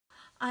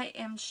I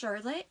am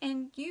Charlotte,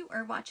 and you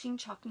are watching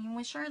Chalking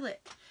with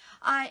Charlotte.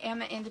 I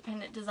am an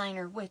independent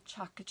designer with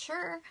Chalk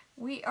Couture.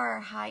 We are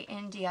a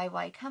high-end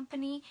DIY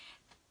company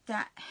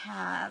that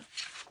have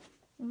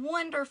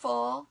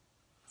wonderful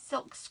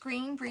silk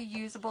screen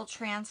reusable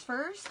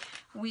transfers.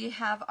 We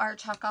have our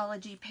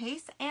Chalkology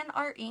paste and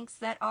our inks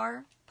that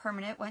are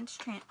permanent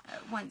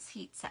once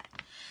heat set.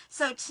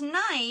 So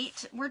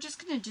tonight we're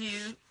just going to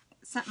do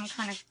something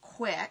kind of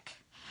quick.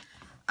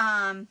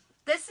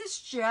 This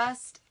is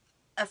just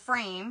a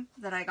frame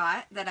that I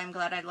got that I'm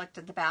glad I looked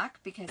at the back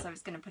because I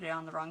was going to put it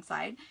on the wrong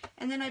side.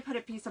 And then I put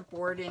a piece of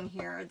board in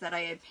here that I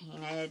had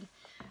painted.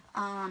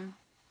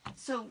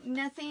 So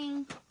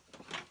nothing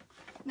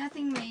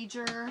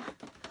major.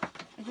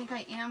 I think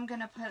I am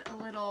going to put a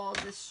little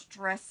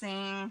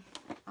distressing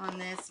on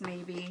this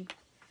maybe.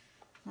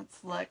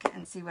 Let's look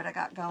and see what I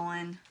got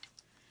going.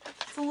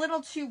 It's a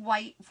little too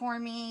white for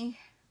me.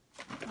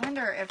 I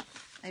wonder if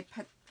I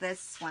put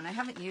this one. I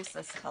haven't used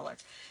this color.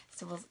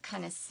 So we'll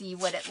kind of see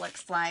what it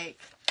looks like.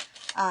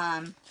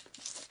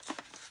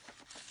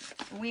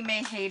 We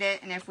may hate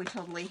it, and if we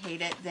totally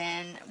hate it,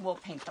 then we'll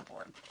paint the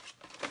board.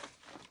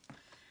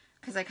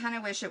 Because I kind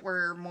of wish it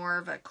were more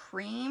of a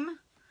cream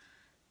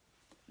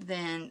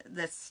than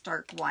this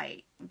stark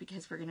white,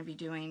 because we're going to be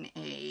doing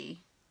a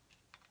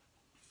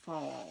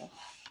fall.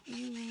 Ooh.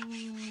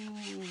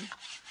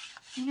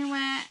 You know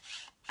what?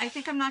 I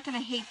think I'm not going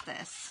to hate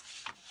this.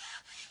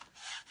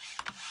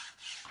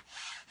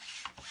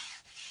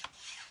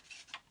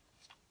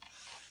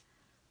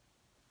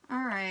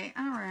 Alright.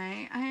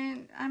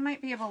 I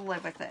might be able to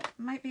live with it.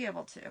 Might be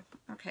able to.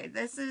 Okay,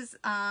 this is,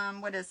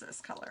 what is this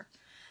color?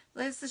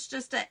 This is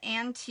just an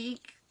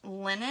antique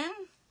linen.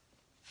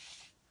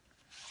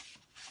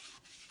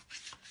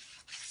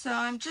 So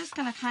I'm just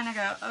going to kind of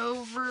go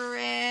over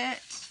it.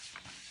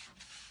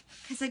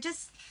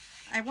 Because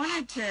I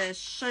wanted to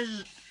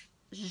zhuzh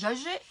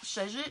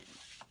it.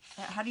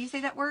 How do you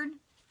say that word?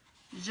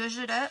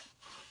 Zhuzh it up.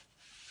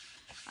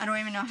 I don't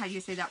even know how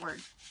you say that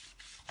word.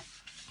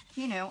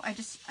 You know,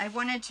 I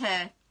wanted to,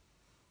 I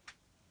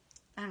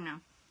don't know.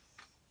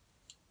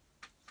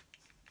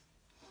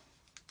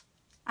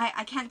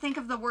 I can't think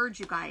of the word,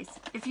 you guys.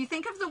 If you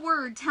think of the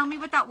word, tell me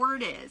what that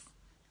word is.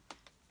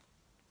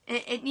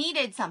 It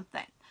needed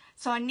something.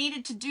 So I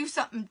needed to do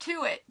something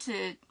to it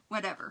to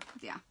whatever.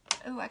 Yeah.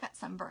 Oh, I got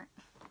sunburnt.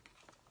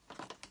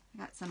 I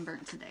got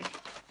sunburnt today.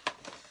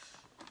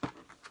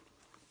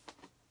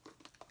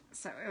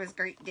 So it was a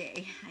great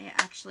day. I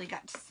actually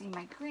got to see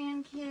my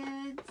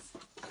grandkids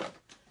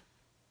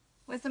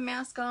with a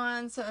mask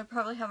on, so I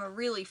probably have a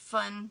really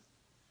fun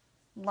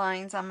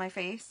lines on my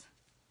face.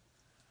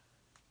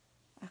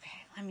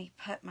 Okay, let me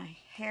put my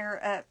hair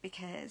up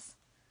because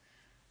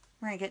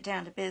we're going to get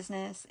down to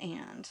business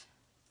and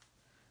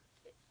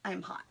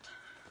I'm hot.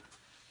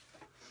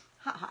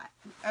 Hot.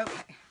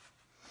 Okay.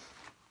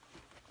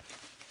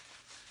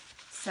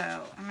 So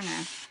I'm going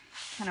to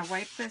kind of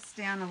wipe this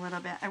down a little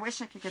bit. I wish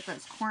I could get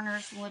those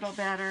corners a little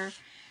better,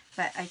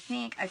 but I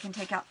think I can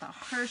take out the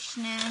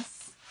harshness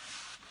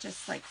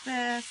just like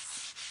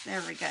this.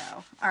 There we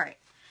go. All right.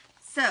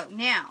 So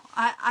now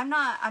I'm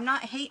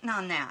not hating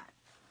on that.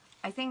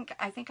 I think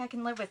I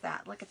can live with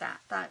that. Look at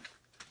that. That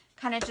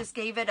kind of just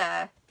gave it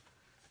a,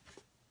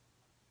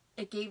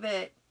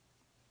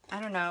 I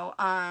don't know,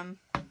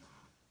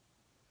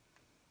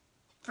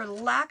 for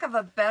lack of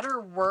a better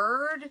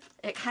word,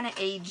 it kind of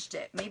aged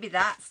it. Maybe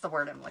that's the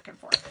word I'm looking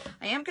for.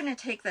 I am going to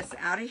take this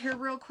out of here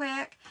real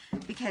quick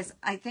because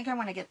I think I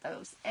want to get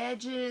those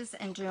edges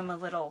and do them a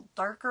little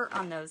darker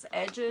on those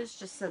edges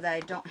just so that I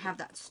don't have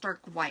that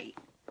stark white.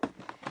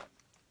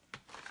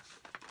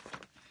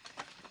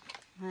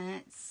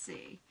 Let's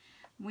see.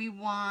 We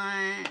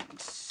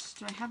want,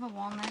 do I have a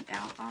walnut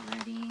out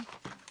already?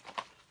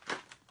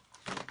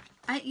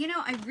 You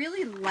know, I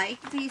really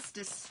like these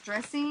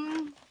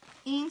distressing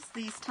inks,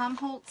 these Tom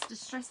Holtz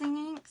distressing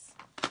inks.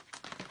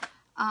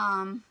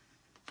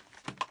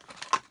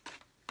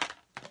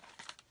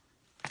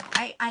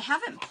 I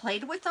haven't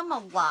played with them a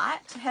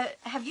lot.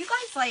 Have you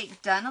guys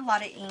like done a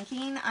lot of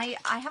inking? I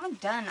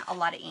haven't done a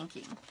lot of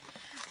inking,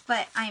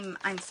 but I'm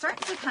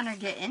starting to kind of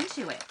get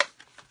into it.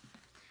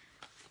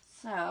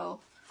 So,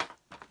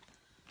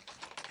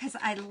 because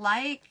I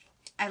like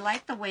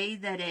the way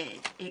that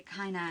it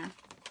kind of,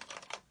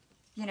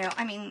 you know,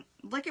 I mean,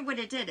 look at what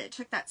it did. It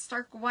took that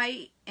stark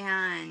white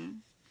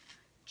and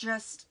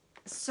just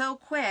so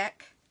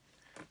quick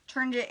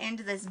turned it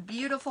into this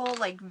beautiful,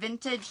 like,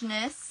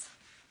 vintageness.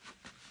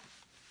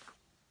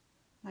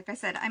 Like I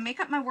said, I make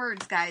up my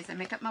words, guys. I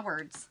make up my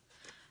words.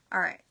 All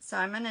right, so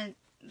I'm going to,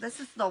 this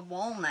is the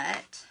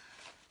walnut,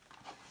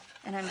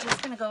 and I'm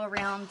just going to go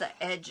around the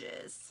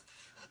edges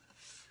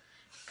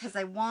because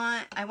I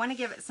want to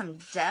give it some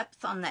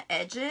depth on the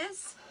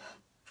edges.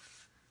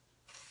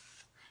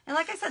 And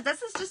like I said,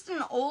 this is just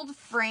an old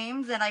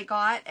frame that I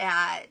got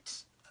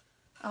at,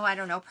 oh, I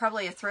don't know,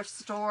 probably a thrift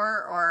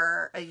store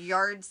or a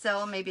yard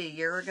sale maybe a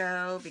year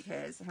ago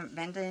because I haven't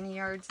been to any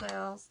yard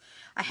sales.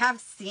 I have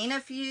seen a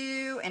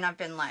few and I've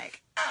been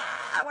like,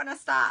 I want to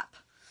stop.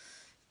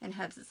 And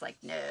Hubs is like,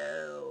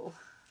 no.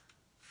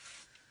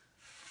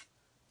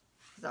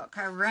 because of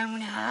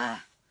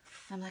Corona.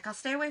 I'm like, I'll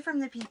stay away from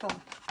the people.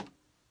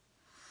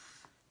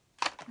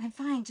 I'm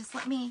fine. Just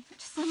let me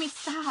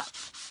stop.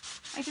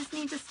 I just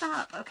need to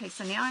stop. Okay,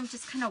 so now I'm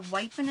just kind of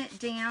wiping it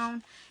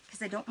down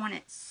because I don't want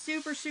it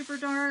super, super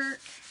dark.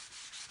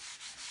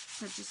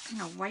 So just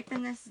kind of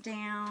wiping this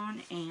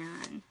down,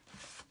 and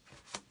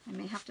I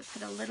may have to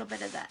put a little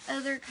bit of that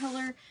other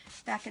color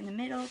back in the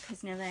middle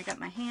because now that I got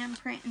my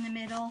handprint in the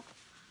middle.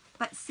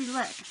 But see,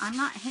 look, I'm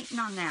not hating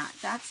on that.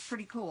 That's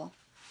pretty cool.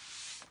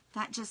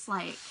 That just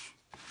like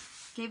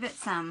gave it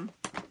some,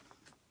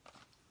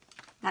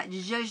 that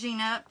zhuzhing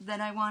up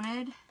that I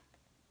wanted.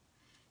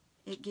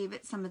 It gave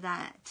it some of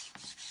that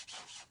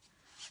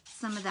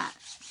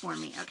for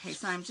me. Okay,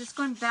 so I'm just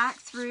going back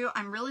through.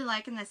 I'm really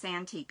liking this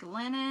antique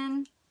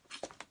linen.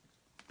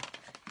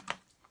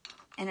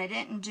 And I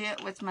didn't do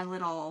it with my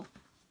little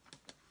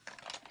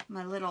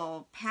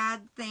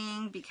pad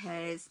thing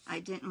because I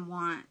didn't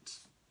want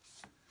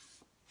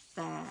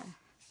the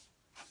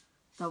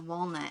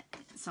walnut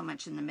so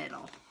much in the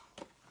middle.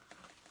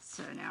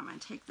 So now I'm going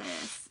to take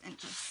this and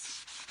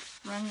just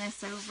run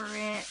this over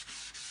it.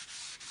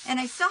 And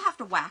I still have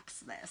to wax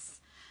this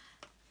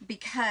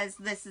because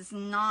this is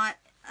not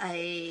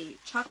a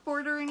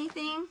chalkboard or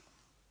anything.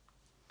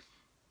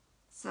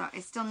 So I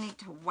still need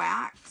to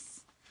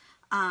wax.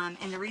 And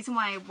the reason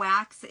why I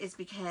wax is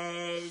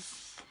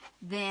because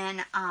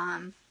then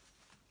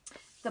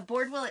the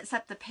board will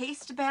accept the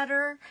paste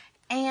better,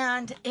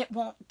 and it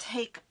won't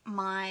take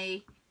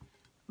my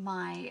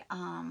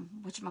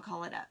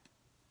whatchamacallit up,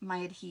 my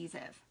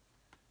adhesive.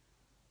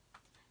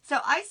 So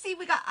I see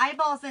we got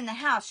eyeballs in the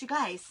house. You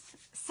guys,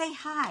 say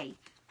hi.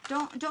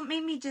 Don't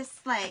make me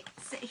just like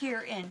sit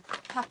here and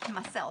talk to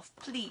myself,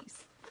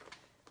 please.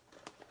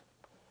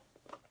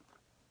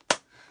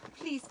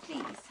 Please,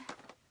 please.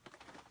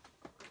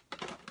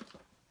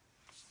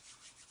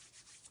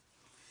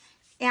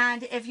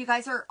 And if you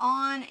guys are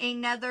on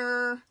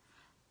another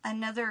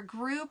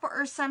group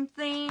or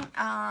something,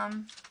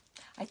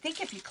 I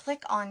think if you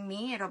click on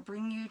me, it'll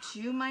bring you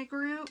to my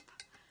group,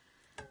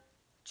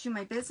 to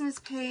my business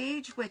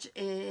page, which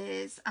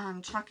is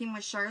Chalking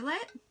with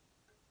Charlotte.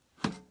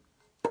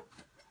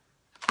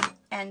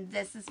 And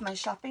this is my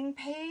shopping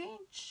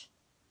page,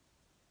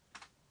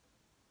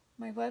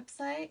 my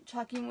website,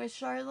 Chalking with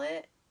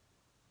Charlotte.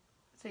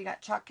 So you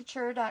got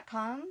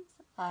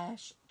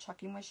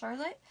chalkcouture.com/Chalking with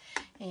Charlotte.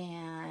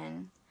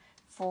 And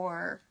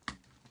for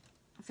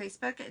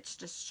Facebook, it's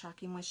just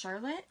Chalking with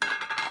Charlotte.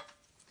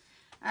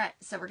 Alright,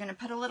 so we're going to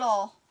put a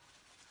little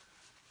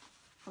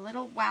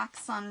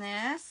wax on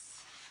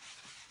this,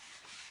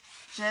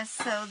 just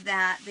so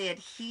that the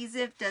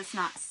adhesive does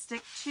not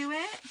stick to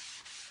it.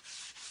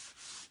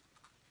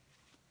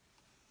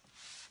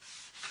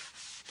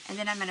 And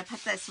then I'm going to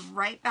put this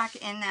right back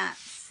in that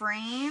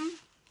frame.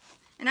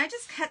 And I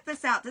just cut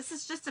this out. This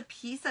is just a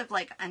piece of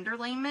like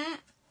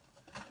underlayment,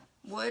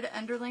 wood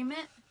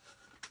underlayment.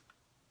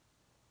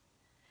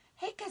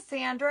 Hey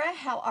Cassandra,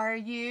 how are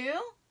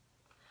you?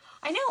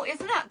 I know,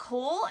 isn't that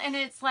cool? And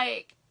it's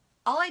like,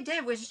 all I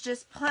did was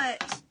just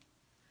put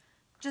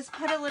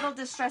a little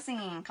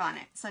distressing ink on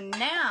it. So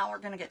now we're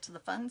going to get to the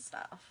fun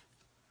stuff.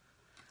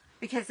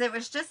 Because it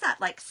was just that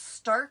like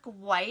stark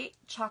white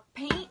chalk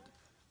paint.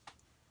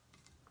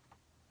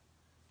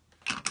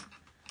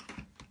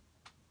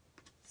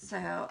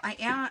 So I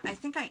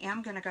think I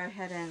am going to go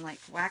ahead and like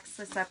wax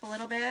this up a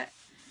little bit.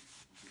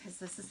 Because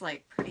this is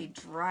like pretty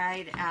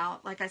dried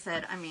out. Like I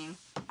said, I mean,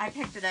 I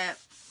picked it up,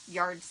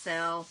 yard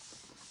sale,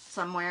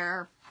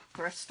 somewhere,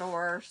 thrift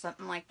store,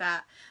 something like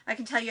that. I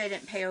can tell you I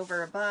didn't pay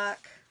over $1.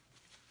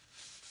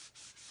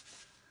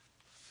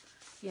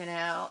 You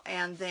know,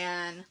 and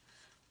then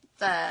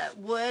the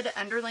wood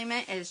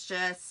underlayment is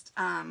just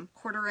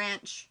 1/4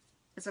 inch.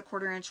 It's a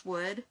 1/4 inch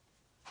wood.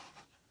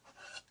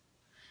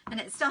 And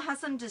it still has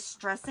some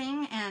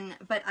distressing,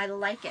 but I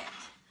like it.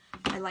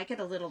 I like it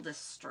a little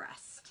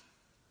distressed.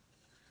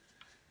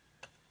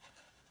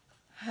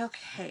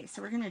 Okay,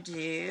 so we're going to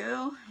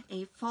do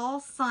a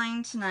fall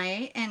sign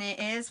tonight, and it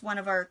is one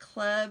of our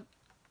club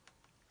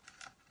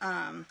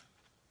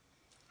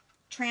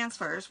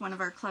transfers, one of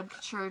our Club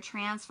Couture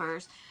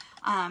transfers.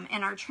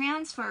 And our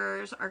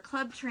transfers, our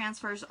club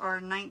transfers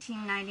are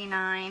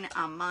 $19.99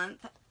 a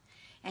month,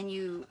 and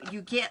you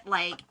get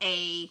like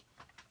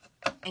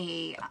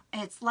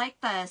it's like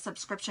the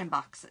subscription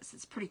boxes.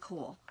 It's pretty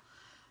cool.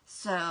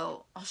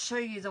 So I'll show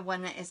you the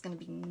one that is going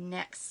to be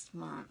next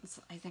month.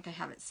 I think I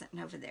have it sitting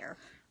over there.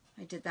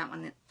 I did that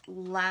one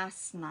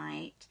last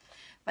night.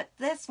 But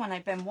this one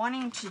I've been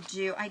wanting to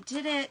do. I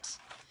did it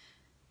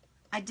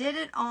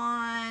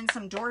on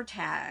some door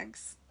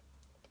tags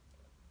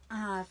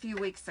a few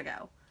weeks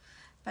ago.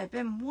 But I've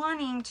been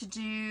wanting to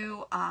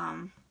do,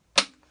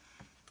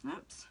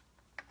 oops.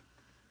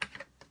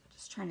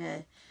 Just trying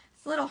to,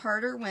 it's a little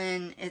harder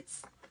when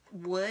it's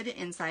wood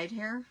inside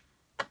here.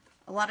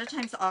 A lot of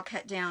times I'll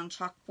cut down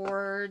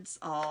chalkboards,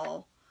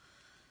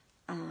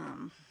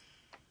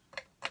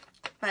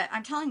 but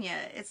I'm telling you,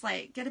 it's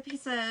like get a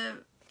piece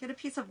of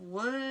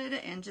wood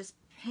and just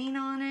paint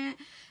on it.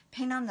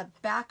 paint on the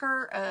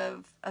backer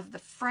of the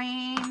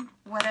frame,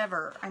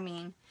 whatever. I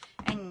mean,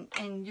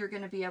 and you're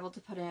going to be able to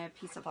put in a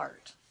piece of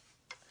art.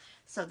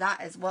 So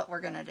that is what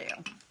we're going to do.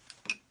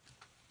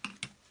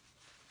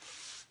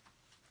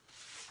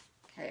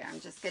 Okay, I'm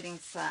just getting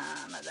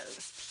some of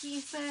those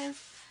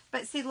pieces.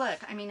 But see, look,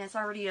 I mean, it's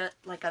already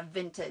like a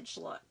vintage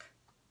look.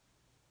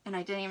 And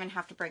I didn't even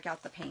have to break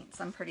out the paints.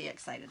 I'm pretty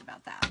excited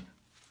about that.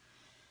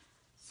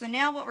 So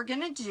now what we're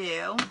going to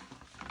do,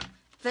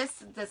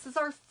 this is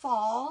our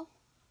fall.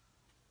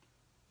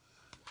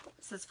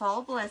 This is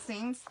Fall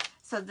Blessings.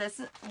 So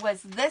this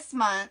was this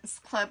month's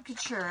Club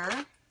Couture.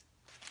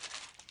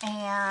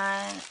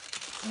 And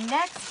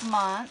next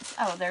month,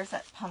 oh, there's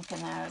that pumpkin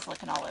that I was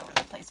looking all over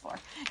the place for.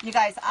 You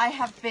guys, I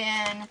have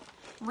been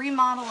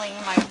remodeling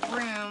my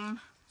room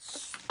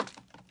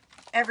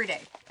every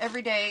day.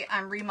 Every day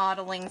I'm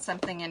remodeling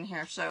something in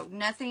here. So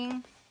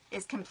nothing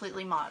is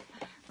completely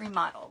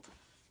remodeled.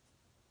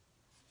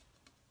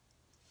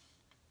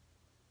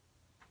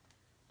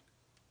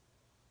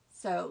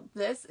 So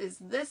this is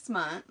this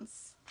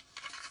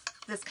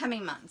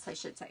coming month's, I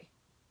should say,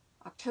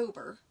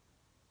 October.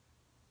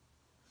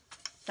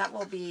 That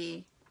will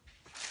be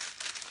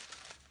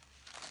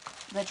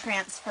the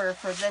transfer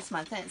for this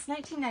month. And it's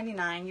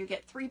 $19.99. You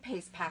get 3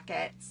 paste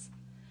packets.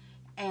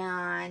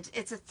 And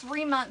it's a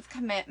 3-month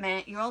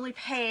commitment. You only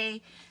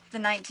pay the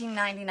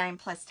 $19.99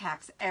 plus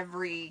tax at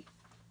the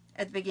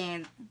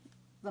beginning of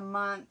the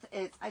month.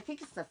 I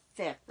think it's the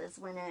 5th is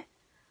when it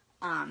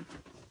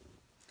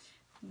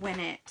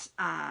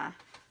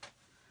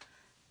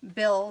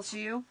bills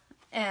you,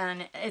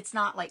 and it's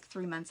not like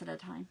 3 months at a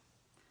time.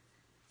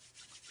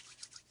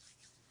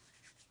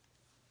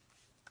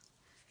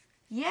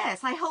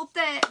 Yes, I hope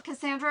that,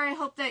 Cassandra, I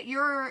hope that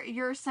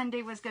your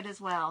Sunday was good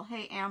as well.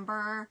 Hey,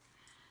 Amber.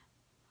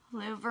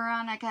 Hello,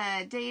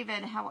 Veronica.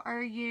 David, how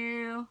are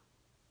you?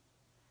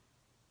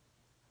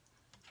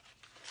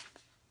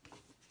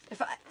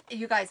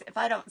 You guys, if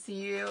I don't see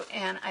you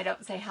and I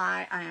don't say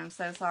hi, I am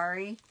so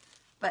sorry.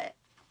 But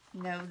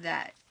know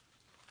that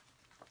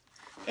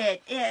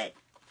it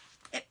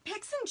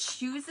picks and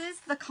chooses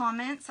the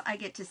comments I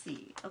get to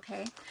see,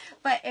 okay?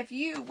 But if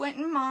you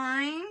wouldn't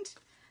mind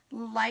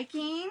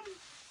liking,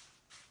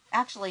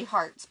 actually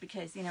hearts,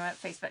 because you know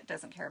what, Facebook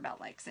doesn't care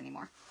about likes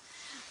anymore.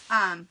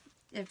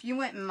 If you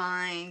wouldn't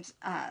mind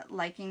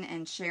liking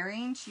and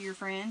sharing to your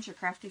friends, your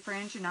crafty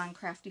friends, your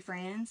non-crafty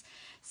friends,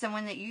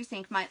 someone that you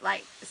think might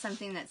like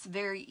something that's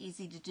very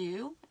easy to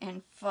do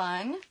and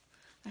fun.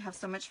 I have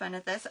so much fun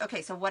at this.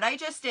 Okay, so what I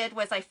just did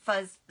was I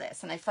fuzzed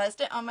this, and I fuzzed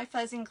it on my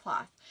fuzzing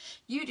cloth.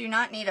 You do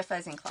not need a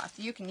fuzzing cloth.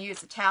 You can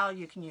use a towel,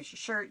 you can use your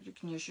shirt, you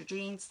can use your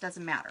jeans,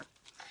 doesn't matter.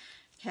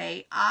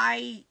 Okay,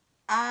 I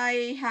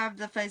have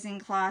the fuzzing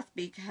cloth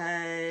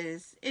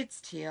because it's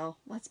teal.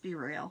 Let's be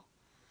real.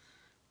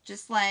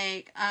 Just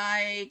like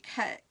I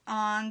cut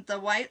on the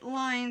white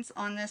lines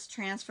on this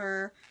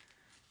transfer,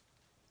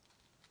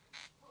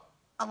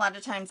 a lot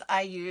of times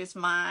I use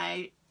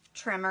my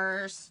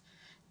trimmers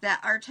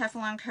that are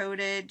Teflon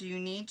coated. Do you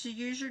need to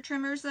use your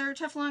trimmers that are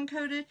Teflon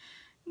coated?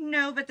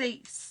 No, but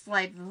they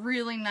slide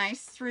really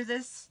nice through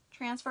this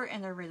transfer,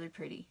 and they're really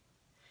pretty.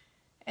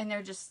 And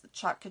they're just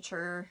Chalk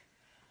Couture.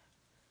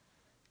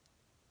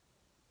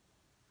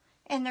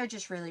 And they're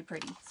just really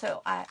pretty.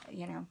 So,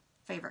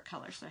 favorite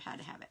color, so I had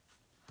to have it.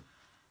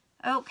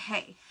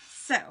 Okay,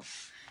 so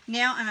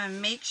now I'm going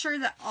to make sure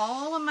that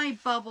all of my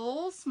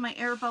bubbles, my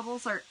air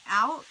bubbles, are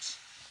out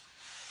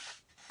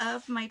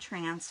of my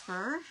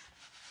transfer.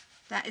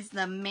 That is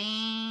the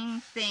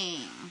main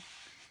thing.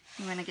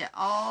 I'm going to get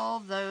all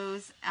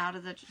those out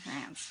of the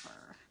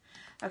transfer.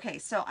 Okay,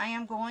 so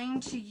I'm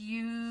going to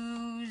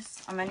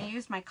use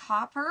my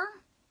copper,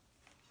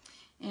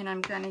 and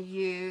I'm going to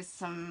use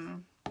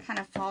some kind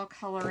of fall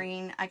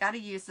coloring. I got to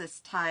use this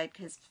Tide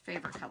because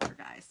favorite color,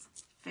 guys.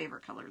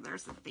 Favorite color.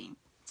 There's the theme.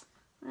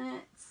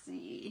 Let's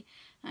see.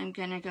 I'm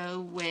going to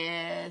go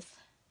with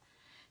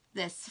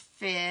this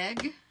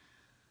Fig.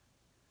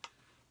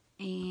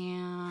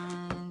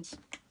 And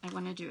I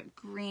want to do it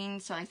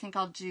green, so I think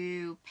I'll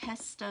do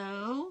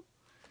Pesto.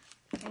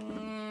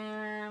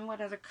 And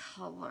what other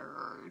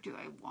color do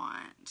I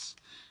want?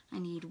 I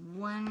need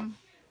one.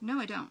 No,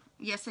 I don't.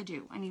 Yes, I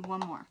do. I need one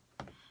more.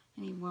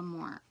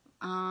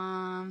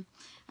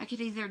 I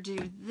could either do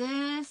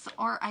this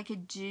or I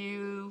could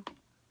do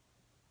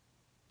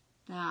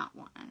that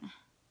one.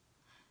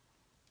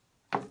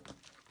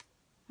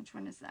 Which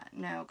one is that?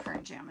 No,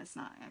 Current Jam is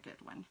not a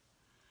good one.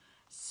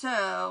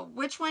 So,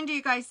 which one do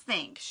you guys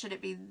think? Should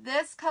it be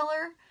this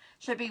color?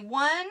 Should it be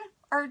 1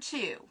 or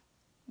 2?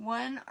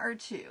 1 or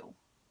 2?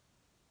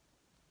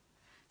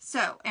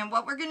 So, and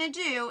what we're going to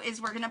do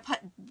is we're going to put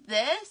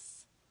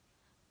this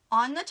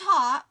on the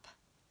top,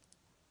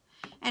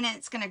 and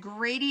it's going to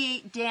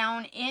gradiate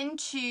down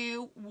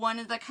into one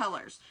of the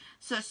colors.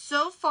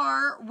 So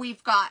far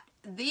we've got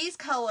these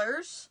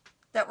colors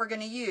that we're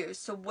going to use.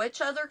 So which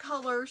other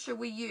color should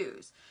we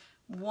use?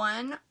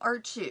 1 or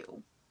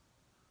 2?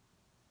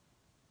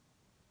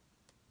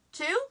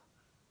 2?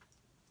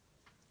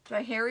 Do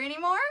I hear any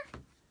more?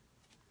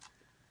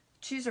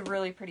 Choose a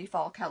really pretty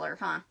fall color,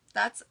 huh?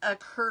 That's a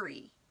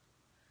curry.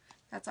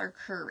 That's our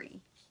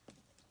curry.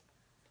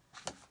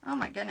 Oh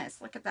my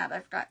goodness, look at that.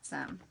 I've got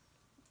some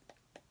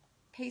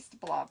paste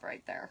blob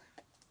right there.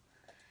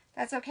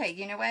 That's okay.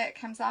 You know what? It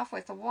comes off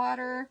with the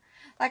water.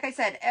 Like I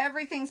said,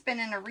 everything's been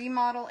in a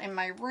remodel in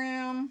my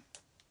room.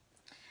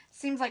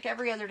 Seems like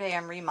every other day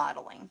I'm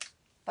remodeling.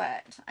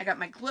 But I got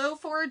my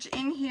Glowforge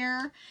in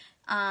here.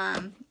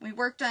 We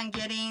worked on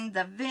getting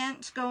the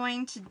vent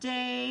going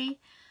today.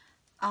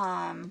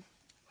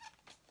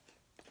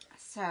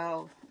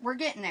 So we're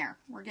getting there.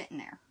 We're getting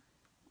there.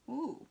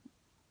 Ooh.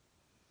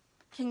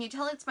 Can you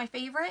tell it's my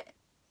favorite?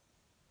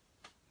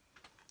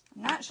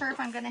 I'm not sure if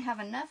I'm going to have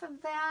enough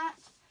of that,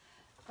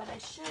 but I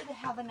should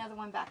have another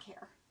one back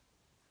here.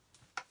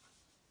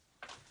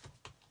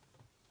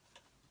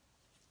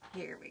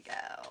 Here we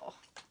go.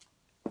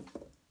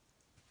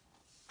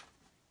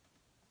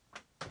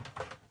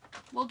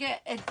 We'll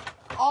get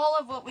all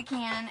of what we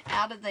can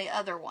out of the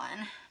other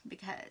one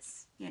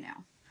because, you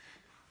know,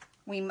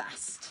 we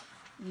must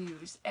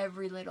use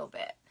every little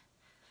bit.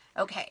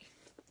 Okay,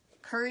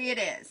 curry it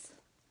is.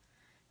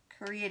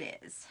 Curry it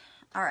is.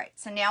 All right,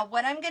 so now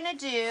what I'm going to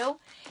do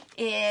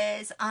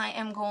is I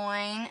am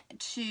going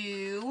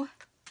to,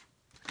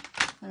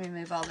 let me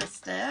move all this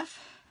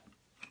stuff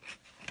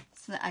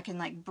so that I can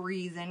like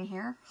breathe in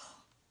here.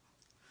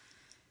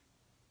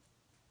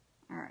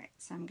 All right,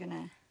 so I'm going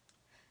to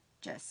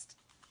just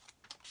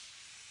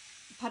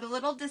put a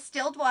little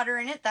distilled water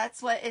in it.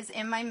 That's what is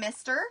in my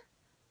mister.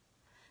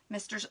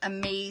 Mister's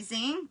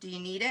amazing. Do you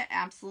need it?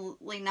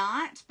 Absolutely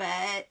not,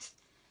 but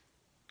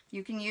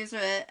you can use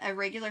a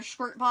regular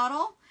squirt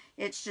bottle.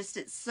 It's just,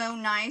 it's so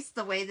nice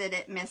the way that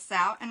it mists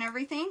out and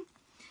everything.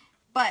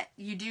 But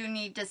you do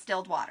need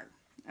distilled water,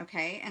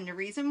 okay? And the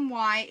reason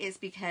why is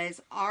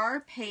because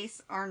our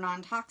pastes are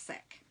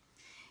non-toxic.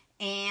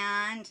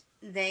 And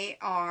they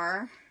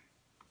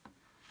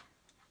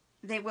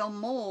will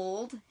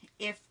mold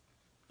if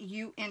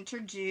you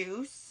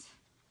introduce,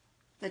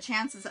 the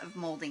chances of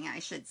molding, I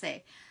should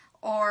say,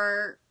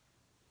 are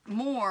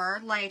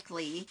more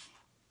likely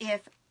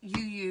if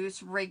you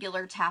use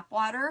regular tap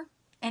water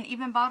and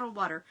even bottled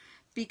water,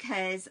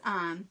 because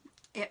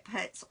it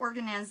puts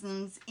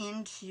organisms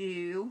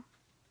into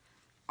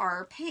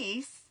our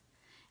paste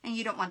and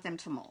you don't want them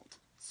to mold.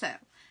 So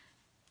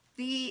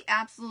the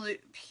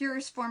absolute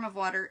purest form of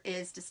water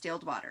is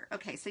distilled water.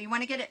 Okay, so you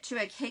want to get it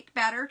to a cake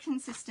batter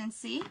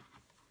consistency.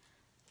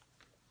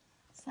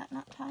 Is that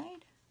not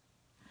tied?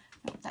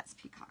 No, that's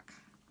Peacock.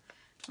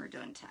 We're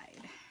doing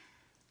tied.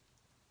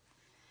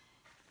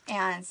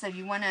 And so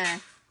you want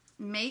to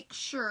make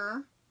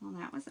sure, well,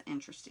 that was an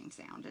interesting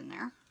sound in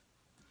there.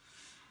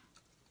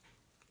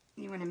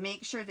 You want to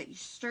make sure that you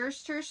stir,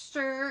 stir,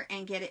 stir,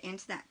 and get it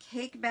into that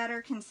cake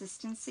batter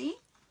consistency.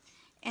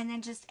 And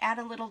then just add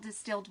a little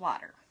distilled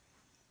water.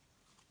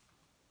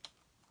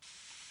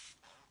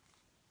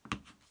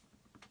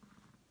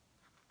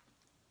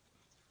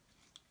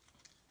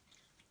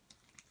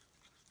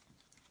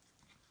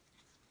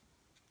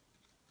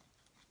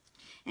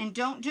 And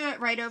don't do it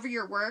right over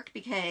your work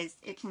because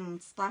it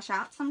can splash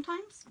out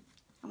sometimes.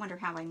 I wonder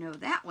how I know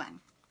that one.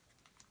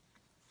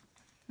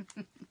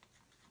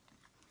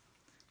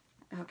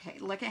 Okay,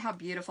 look at how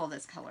beautiful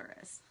this color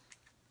is.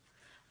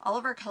 All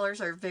of our colors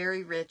are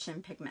very rich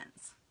in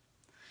pigments.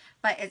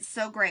 But it's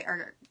so great.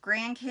 Our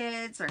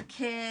grandkids, our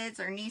kids,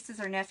 our nieces,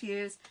 our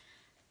nephews,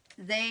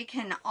 they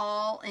can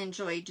all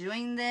enjoy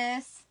doing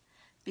this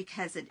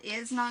because it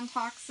is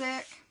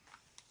non-toxic.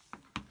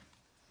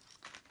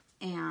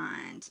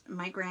 And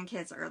my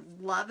grandkids are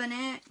loving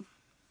it.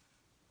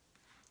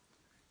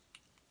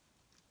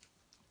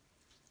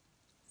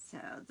 So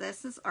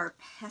this is our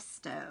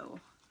pesto.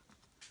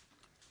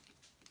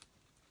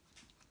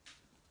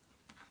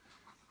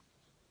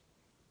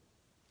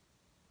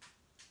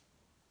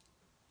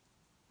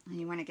 And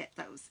you want to get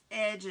those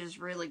edges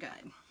really good.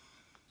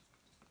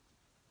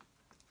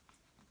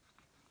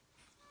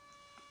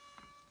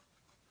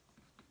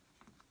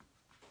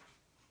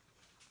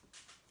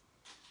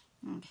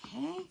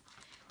 Okay.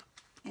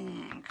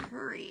 And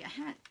curry. I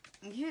haven't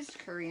used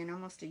curry in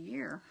almost a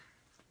year.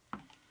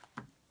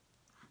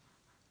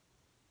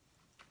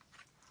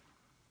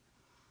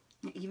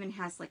 It even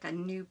has like a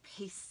new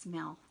paste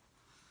smell.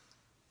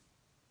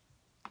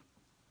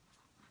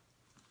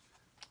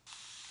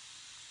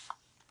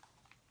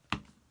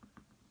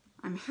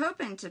 I'm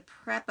hoping to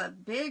prep a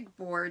big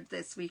board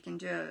this week and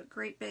do a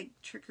great big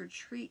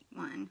trick-or-treat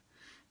one.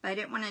 But I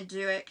didn't want to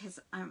do it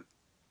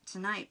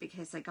tonight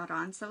because I got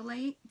on so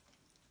late.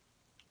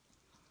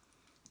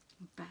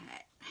 But,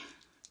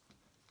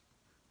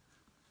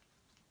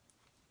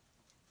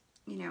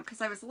 you know, because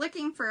I was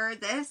looking for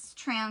this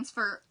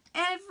transfer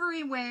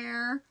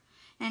everywhere,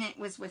 and it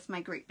was with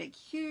my great big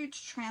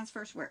huge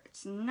transfers where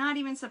it's not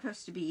even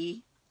supposed to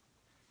be.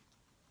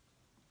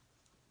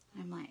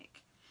 I'm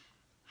like,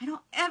 I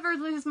don't ever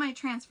lose my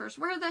transfers.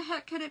 Where the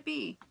heck could it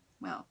be?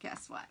 Well,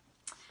 guess what?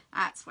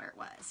 That's where it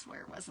was,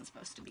 where it wasn't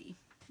supposed to be.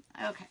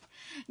 Okay,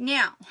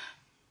 now,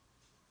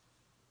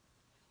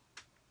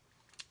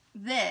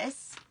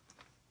 this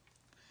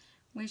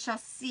We shall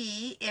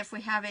see if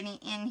we have any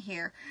in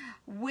here.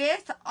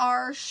 With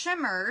our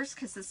shimmers,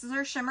 because this is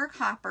our shimmer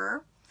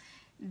copper,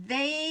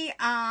 they,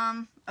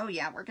 oh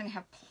yeah, we're going to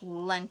have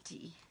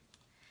plenty.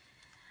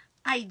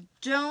 I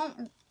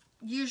don't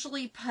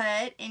usually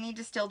put any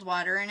distilled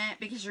water in it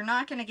because you're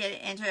not going to get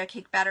it into a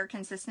cake batter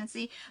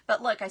consistency.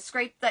 But look, I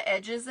scraped the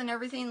edges and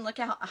everything. Look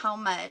at how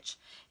much.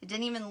 It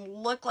didn't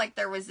even look like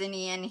there was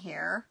any in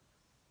here.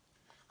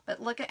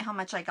 But look at how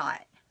much I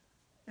got.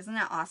 Isn't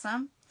that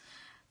awesome?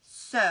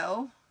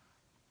 So,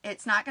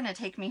 it's not going to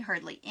take me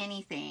hardly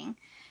anything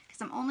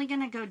because I'm only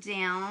going to go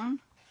down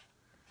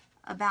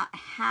about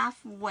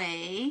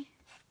halfway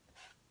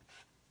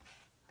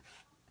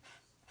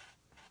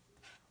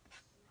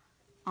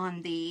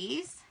on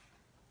these.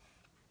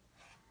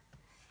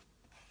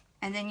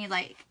 And then you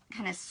like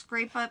kind of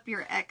scrape up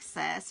your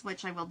excess,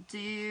 which I will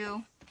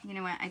do. You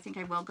know what? I think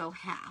I will go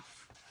half.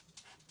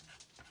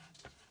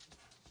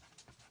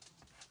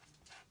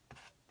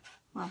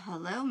 Well,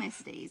 hello, Miss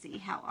Daisy.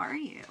 How are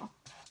you?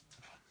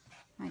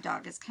 My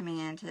dog is coming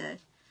in to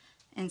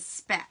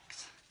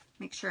inspect.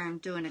 Make sure I'm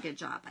doing a good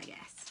job, I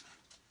guess.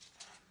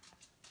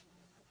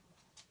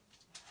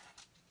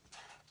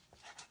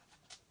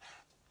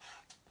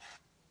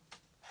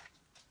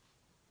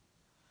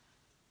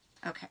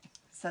 Okay,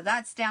 so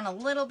that's down a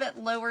little bit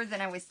lower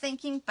than I was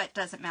thinking, but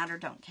doesn't matter,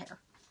 don't care.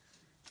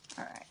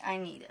 All right, I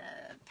need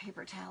a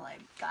paper towel.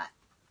 I've got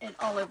it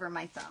all over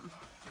my thumb.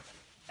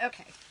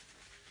 Okay.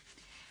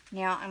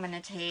 Now I'm going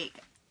to take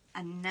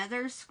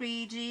another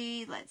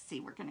squeegee. Let's see,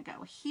 we're going to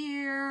go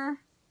here.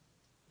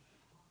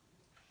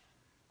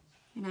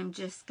 And I'm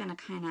just going to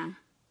kind of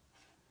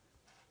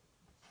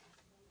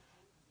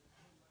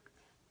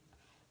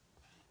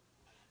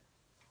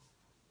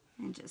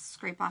and just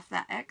scrape off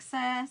that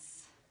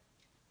excess.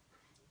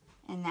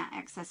 And that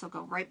excess will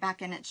go right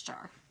back in its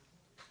jar.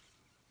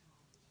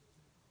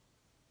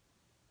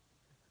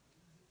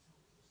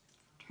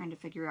 Trying to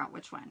figure out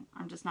which one.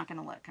 I'm just not going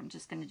to look. I'm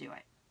just going to do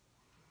it.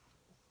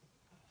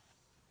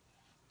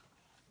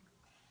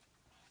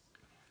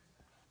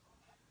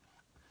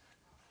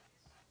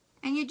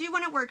 And you do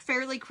want to work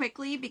fairly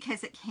quickly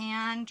because it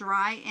can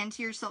dry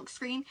into your silk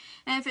screen.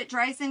 And if it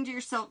dries into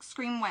your silk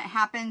screen, what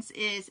happens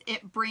is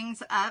it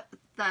brings up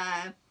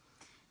the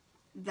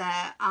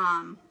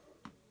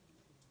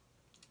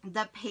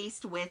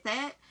paste with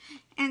it.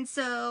 And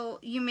so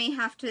you may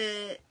have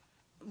to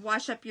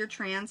wash up your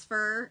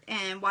transfer.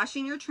 And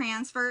washing your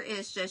transfer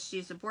is just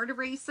use a board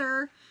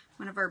eraser,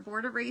 one of our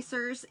board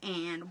erasers,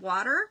 and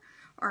water,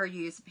 or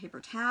use a paper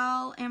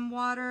towel and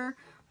water,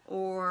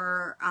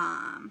 or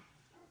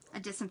a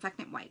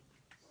disinfectant wipe.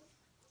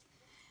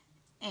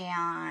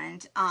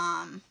 And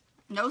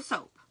no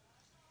soap.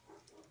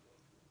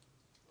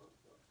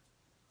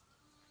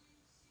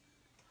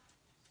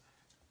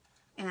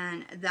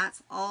 And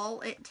that's all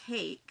it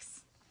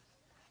takes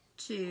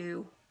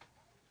to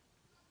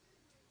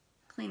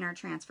clean our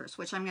transfers,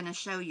 which I'm going to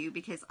show you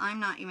because I'm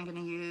not even going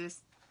to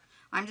use,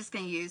 I'm just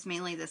going to use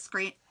mainly the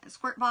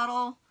squirt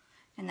bottle,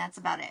 and that's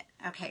about it.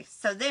 Okay,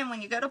 so then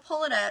when you go to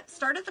pull it up,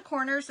 start at the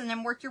corners and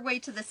then work your way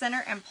to the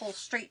center and pull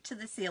straight to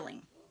the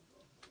ceiling.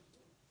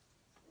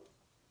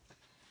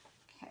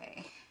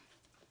 Okay.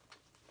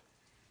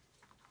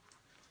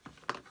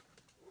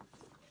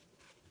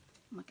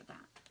 Look at that.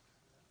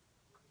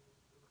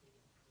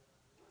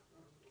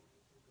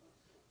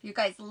 If you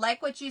guys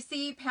like what you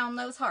see, pound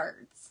those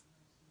hearts.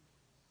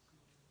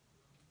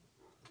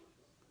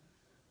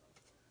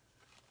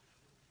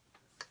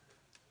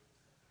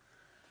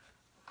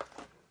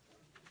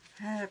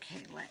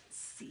 Okay, let's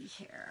see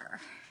here.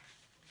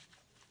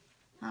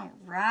 All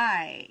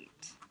right.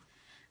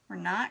 We're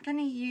not going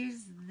to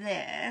use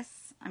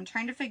this. I'm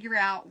trying to figure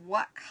out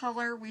what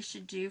color we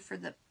should do for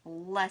the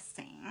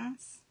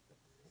blessings.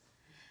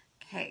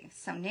 Okay,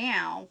 so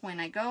now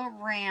when I go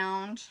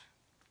around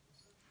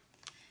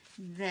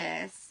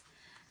this,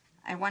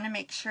 I want to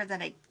make sure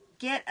that I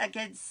get a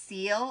good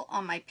seal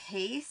on my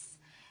paste.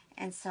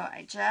 And so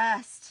I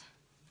just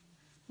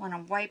want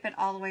to wipe it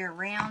all the way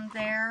around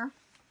there.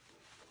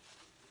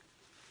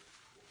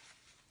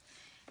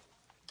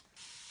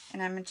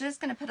 And I'm just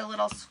going to put a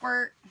little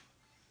squirt.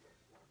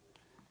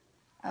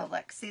 Oh,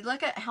 look. See,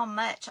 look at how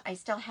much I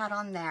still had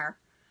on there.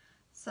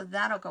 So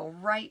that'll go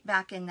right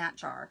back in that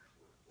jar.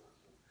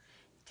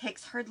 It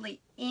takes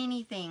hardly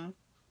anything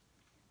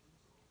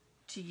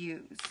to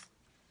use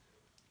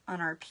on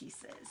our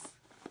pieces.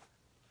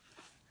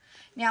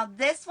 Now,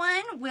 this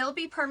one will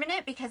be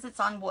permanent because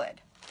it's on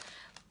wood.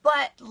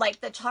 But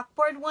like the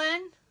chalkboard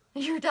one,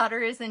 your daughter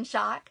is in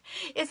shock.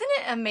 Isn't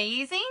it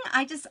amazing?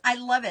 I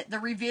love it. The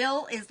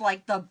reveal is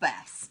like the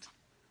best.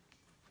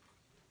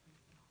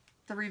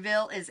 The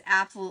reveal is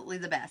absolutely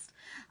the best.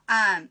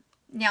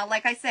 Now,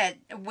 like I said,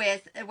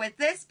 with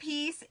this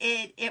piece,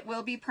 it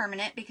will be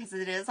permanent because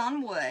it is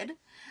on wood.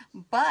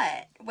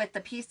 But with the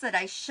piece that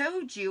I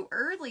showed you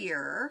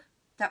earlier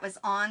that was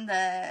on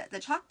the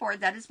chalkboard,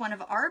 that is one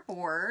of our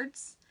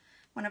boards,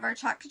 one of our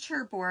Chalk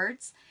Couture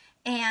boards.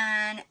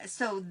 And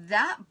so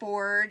that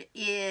board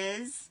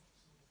is,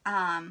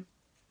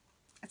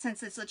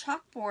 since it's a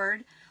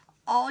chalkboard,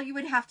 all you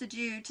would have to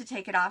do to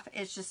take it off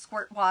is just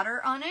squirt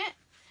water on it.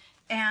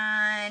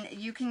 And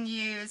you can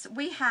use,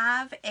 we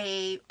have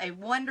a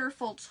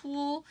wonderful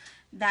tool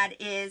that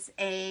is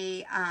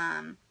a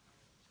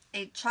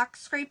chalk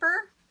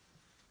scraper,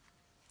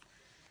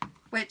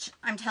 which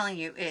I'm telling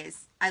you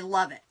is, I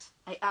love it.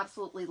 I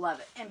absolutely love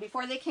it. And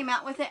before they came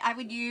out with it, I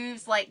would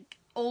use like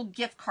old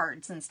gift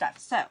cards and stuff.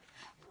 So,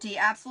 do you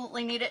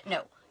absolutely need it?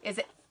 No. Is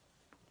it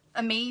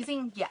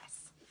amazing?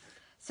 Yes.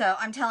 So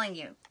I'm telling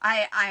you,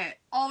 I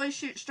always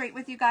shoot straight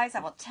with you guys. I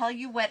will tell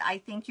you what I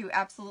think you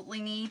absolutely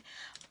need,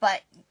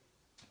 but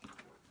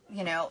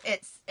you know,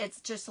 it's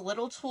just a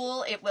little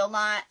tool. It will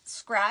not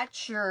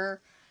scratch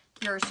your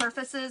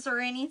surfaces or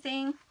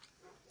anything.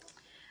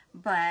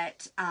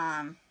 But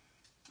I'm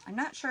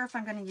not sure if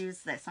I'm going to use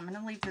this. I'm going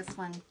to leave this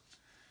one.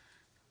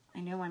 I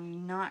know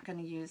I'm not going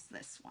to use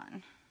this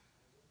one.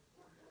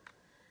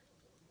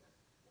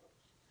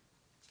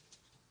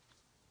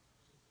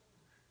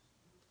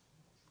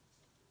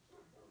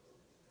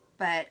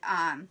 But,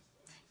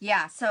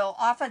 yeah, so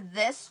off of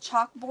this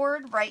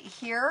chalkboard right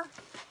here,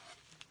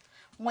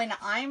 when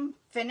I'm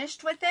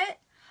finished with it,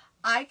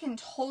 I can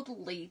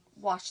totally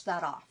wash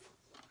that off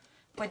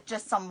with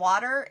just some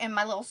water and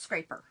my little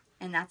scraper,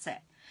 and that's it.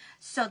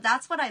 So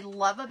that's what I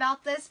love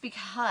about this,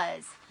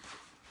 because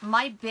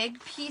my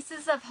big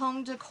pieces of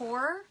home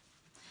decor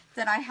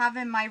that I have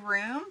in my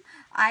room,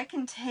 I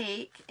can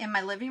take in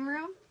my living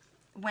room.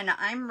 When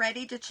I'm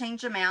ready to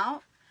change them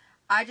out,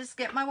 I just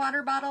get my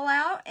water bottle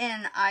out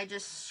and I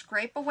just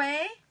scrape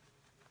away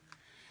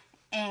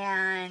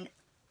and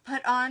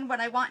put on what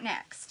I want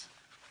next.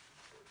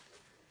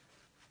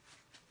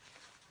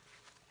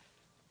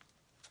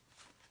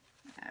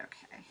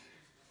 Okay.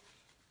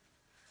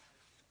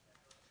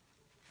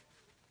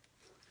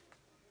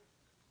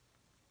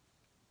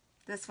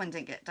 This one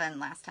didn't get done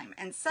last time.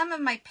 And some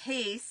of my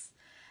pastes,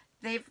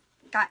 they've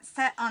got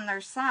set on their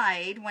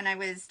side when I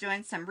was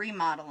doing some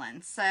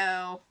remodeling.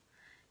 So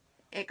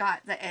it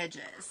got the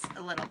edges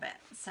a little bit.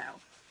 So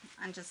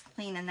I'm just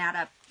cleaning that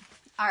up.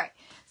 All right.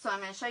 So I'm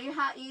going to show you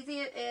how easy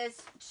it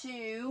is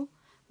to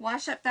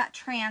wash up that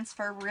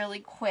transfer really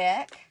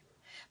quick.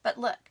 But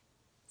look,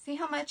 see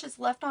how much is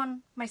left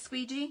on my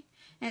squeegee?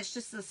 And it's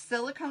just a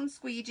silicone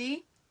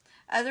squeegee.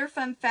 Other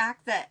fun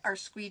fact that our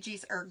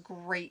squeegees are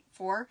great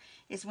for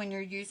is when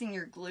you're using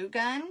your glue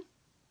gun,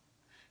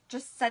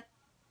 just set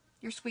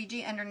your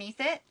squeegee underneath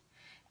it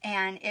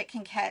and it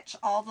can catch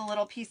all the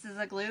little pieces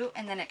of glue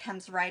and then it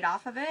comes right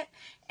off of it.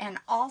 And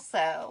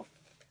also,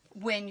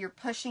 when you're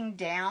pushing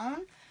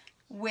down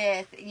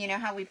with, you know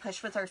how we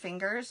push with our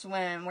fingers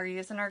when we're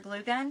using our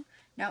glue gun?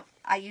 Nope,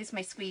 I use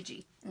my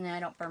squeegee and I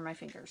don't burn my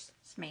fingers.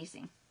 It's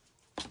amazing.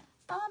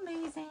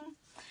 Amazing.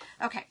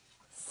 Okay,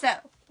 so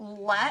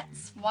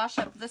let's wash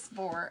up this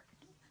board,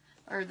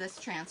 or this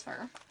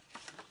transfer.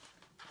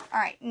 All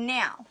right,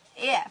 now,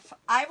 if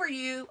I were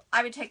you,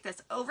 I would take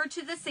this over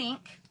to the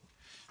sink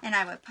and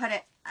I would put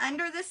it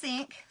under the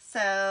sink.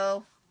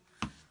 So,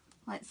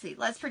 let's see,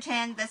 let's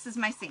pretend this is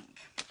my sink.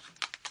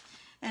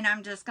 And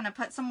I'm just going to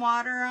put some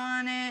water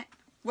on it.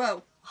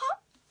 Whoa, huh.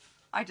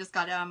 I just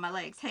got it on my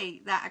legs.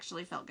 Hey, that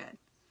actually felt good.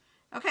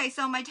 Okay,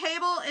 so my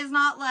table is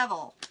not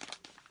level.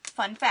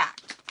 Fun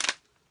fact.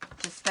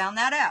 Just found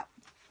that out.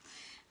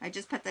 I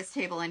just put this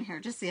table in here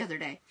just the other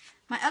day.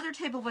 My other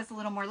table was a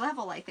little more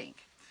level, I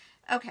think.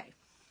 Okay.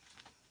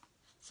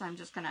 So I'm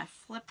just going to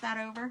flip that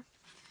over.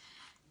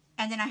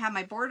 And then I have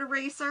my board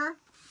eraser.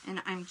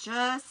 And I'm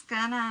just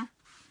going to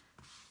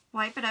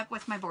wipe it up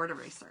with my board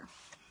eraser.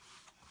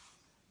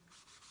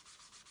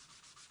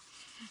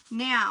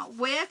 Now,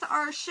 with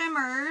our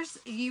shimmers,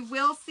 you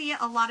will see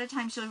a lot of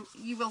times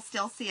you will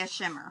still see a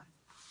shimmer,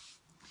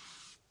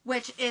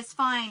 which is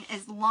fine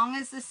as long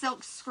as the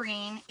silk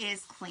screen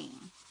is clean.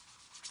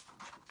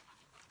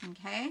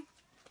 Okay,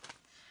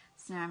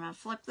 so now I'm going to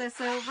flip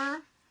this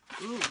over.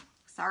 Ooh,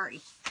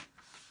 sorry.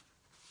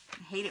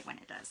 I hate it when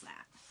it does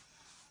that.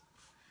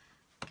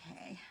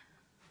 Okay.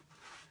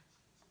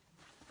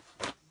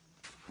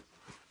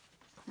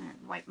 I'm going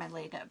to wipe my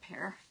leg up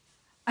here.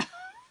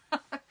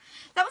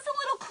 That was a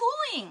little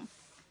cooling.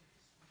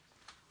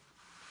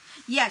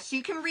 Yes,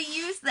 you can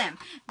reuse them.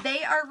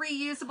 They are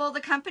reusable.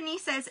 The company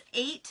says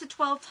 8 to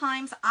 12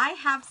 times. I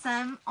have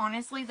some,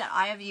 honestly, that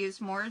I have used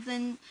more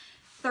than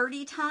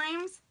 30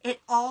 times.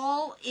 It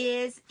all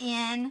is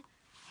in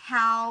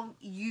how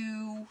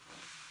you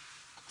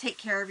take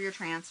care of your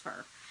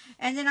transfer.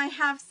 And then I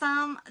have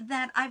some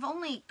that I've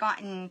only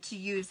gotten to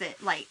use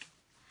it like,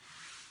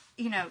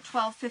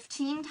 12,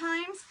 15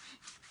 times.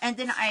 And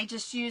then I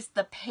just use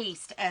the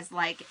paste as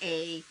like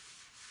a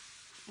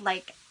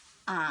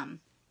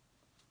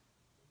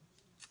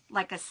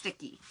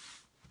sticky.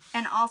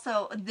 And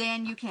also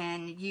then you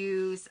can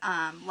use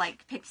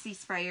like pixie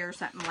spray or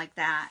something like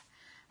that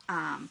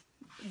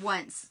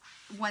once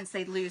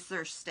they lose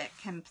their stick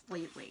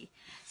completely.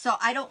 So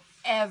I don't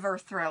ever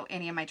throw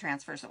any of my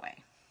transfers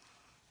away,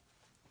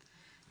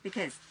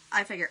 because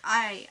I figure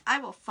I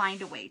will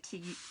find a way to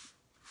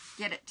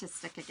get it to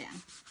stick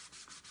again.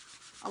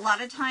 A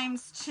lot of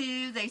times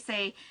too, they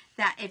say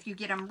that if you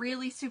get them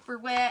really super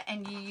wet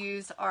and you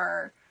use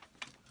our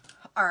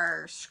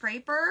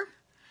scraper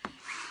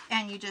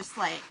and you just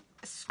like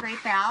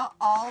scrape out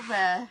all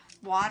the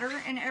water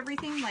and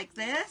everything like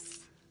this,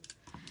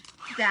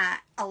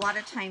 that a lot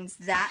of times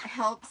that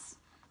helps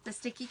the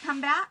sticky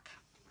come back.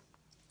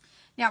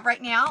 Now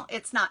right now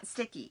it's not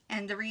sticky,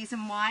 and the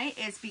reason why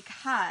is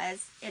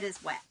because it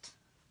is wet.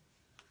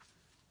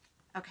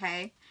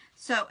 Okay,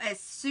 so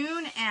as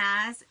soon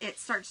as it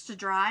starts to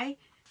dry,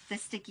 the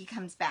sticky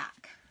comes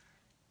back.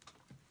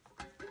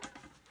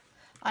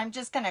 I'm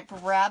just going to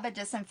grab a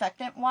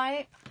disinfectant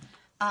wipe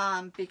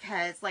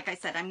because, like I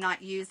said, I'm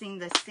not using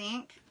the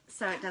sink,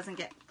 so it doesn't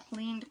get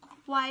cleaned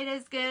quite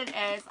as good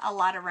as a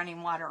lot of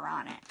running water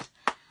on it.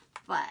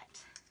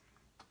 But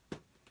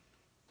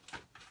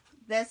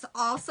this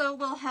also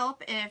will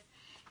help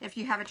if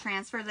you have a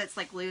transfer that's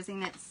like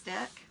losing its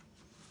stick.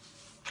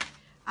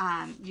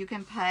 You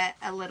can put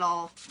a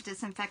little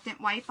disinfectant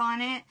wipe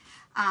on it,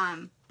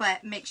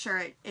 but make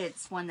sure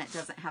it's one that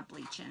doesn't have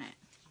bleach in it.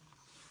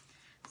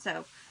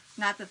 So,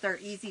 not that they're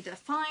easy to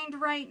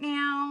find right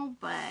now,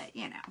 but,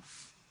 you know.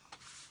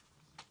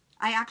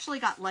 I actually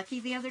got lucky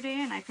the other day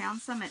and I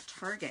found some at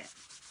Target.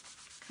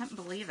 Couldn't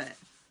believe it.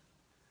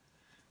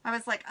 I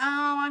was like,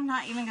 oh, I'm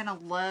not even going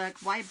to look.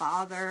 Why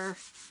bother?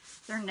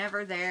 They're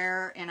never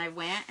there. And I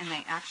went and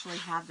they actually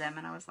had them.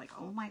 And I was like,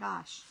 oh my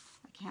gosh,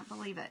 I can't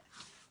believe it.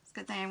 It's a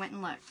good thing I went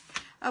and looked.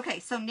 Okay,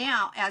 so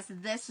now as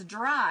this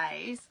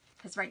dries,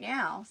 because right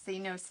now, see,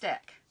 no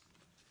stick.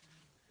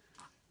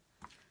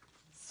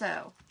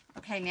 So,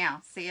 okay,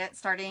 now, see it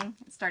starting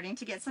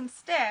to get some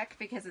stick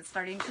because it's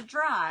starting to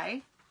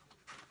dry.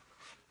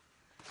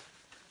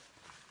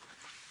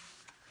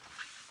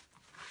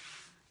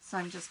 So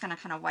I'm just going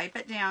to kind of wipe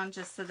it down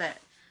just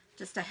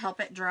to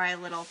help it dry a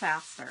little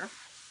faster.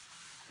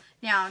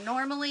 Now,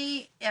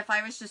 normally, if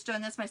I was just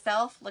doing this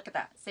myself, look at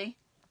that, see?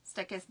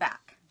 Stick is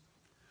back.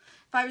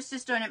 If I was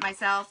just doing it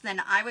myself,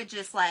 then I would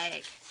just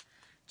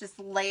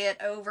lay it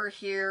over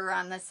here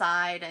on the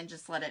side and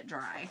just let it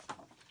dry.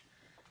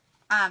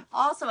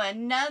 Also,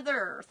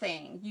 another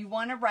thing, you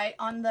want to write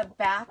on the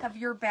back of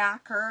your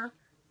backer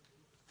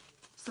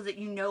so that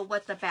you know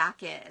what the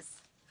back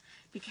is.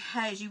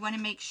 Because you want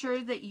to make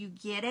sure that you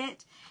get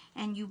it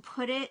and you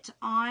put it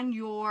on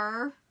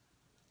your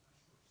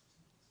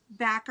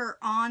backer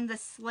on the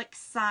slick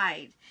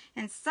side.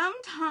 And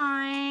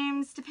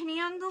sometimes, depending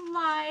on the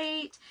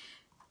light,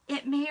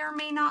 it may or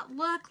may not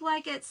look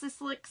like it's the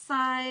slick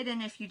side.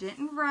 And if you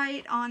didn't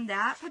write on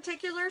that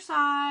particular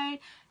side,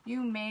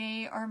 you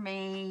may or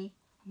may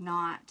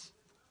not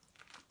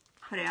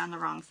put it on the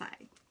wrong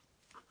side.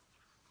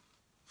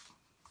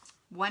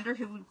 Wonder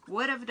who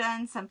would have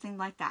done something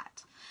like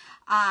that.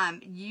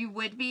 You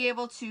would be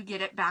able to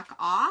get it back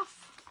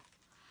off.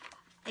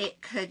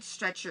 It could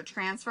stretch your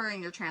transfer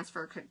and your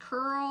transfer could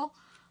curl.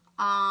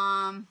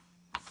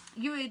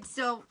 You would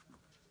still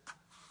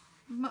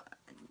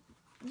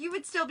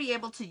be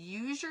able to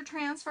use your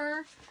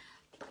transfer,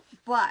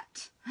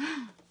 but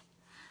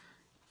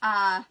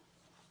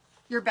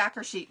your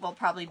backer sheet will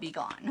probably be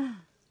gone.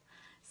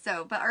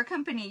 So, but our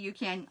company, you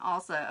can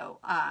also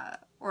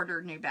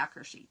order new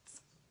backer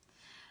sheets.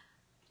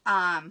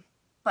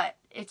 But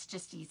it's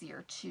just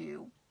easier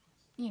to,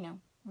 you know,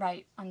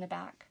 write on the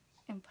back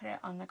and put it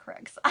on the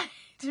correct side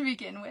to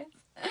begin with.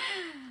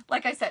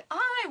 Like I said,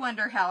 I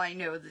wonder how I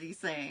know these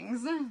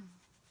things.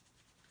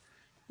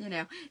 You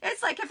know,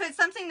 it's like if it's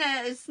something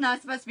that is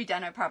not supposed to be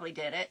done, I probably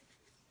did it.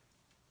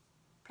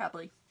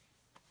 Probably.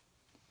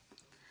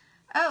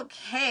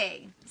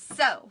 Okay,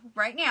 so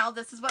right now,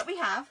 this is what we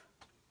have.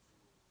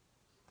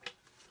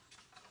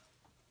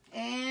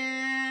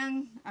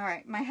 And, all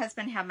right, my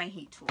husband had my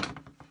heat tool.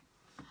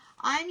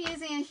 I'm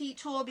using a heat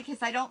tool because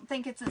I don't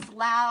think it's as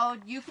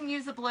loud. You can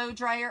use a blow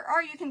dryer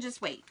or you can just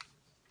wait.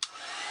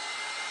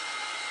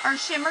 Our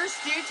shimmers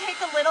do take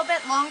a little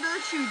bit longer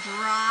to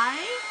dry.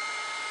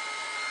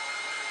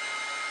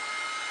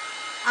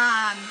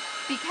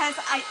 Because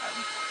I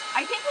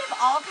think we've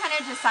all kind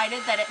of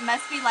decided that it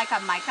must be like a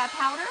mica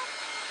powder.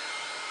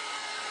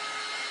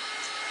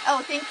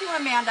 Oh, thank you,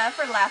 Amanda,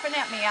 for laughing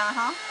at me,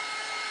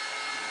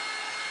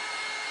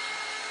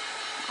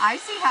 I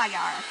see how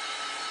you are.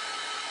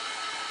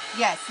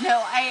 Yes,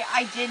 no,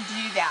 I did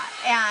do that,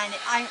 and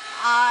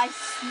I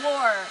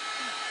swore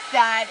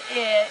that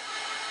it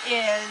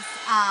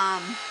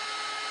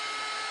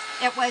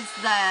was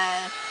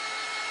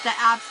the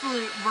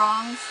absolute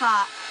wrong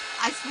side.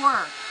 I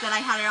swore that I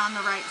had it on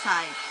the right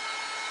side.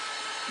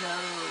 No,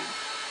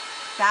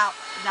 that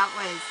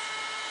was,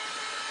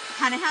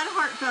 kind of had a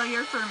heart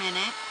failure for a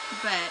minute,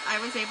 but I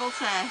was able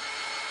to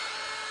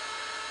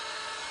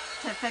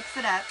fix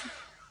it up.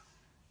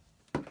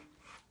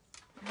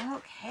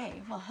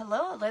 Okay, well,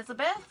 hello,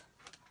 Elizabeth.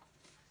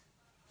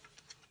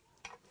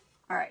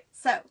 All right,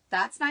 so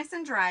that's nice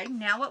and dry.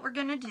 Now what we're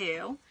going to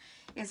do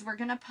is we're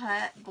going to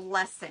put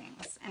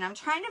blessings. And I'm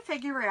trying to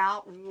figure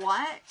out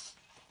what.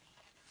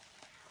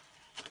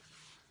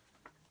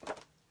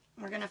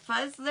 We're going to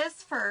fuzz this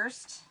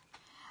first.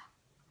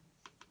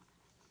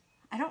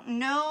 I don't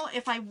know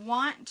if I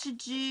want to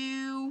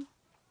do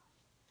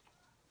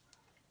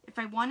if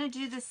I want to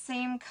do the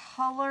same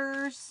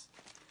colors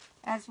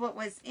as what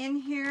was in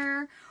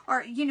here.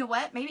 Or you know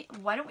what? Maybe,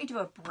 why don't we do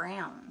a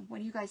brown? What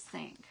do you guys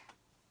think?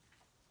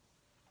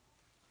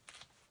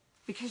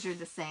 Because you're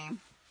the same.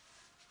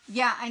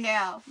 Yeah, I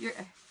know. You're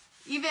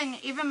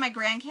even my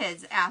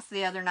grandkids asked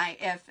the other night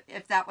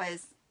if that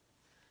was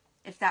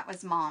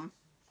mom.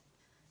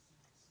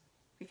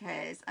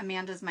 Because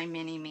Amanda's my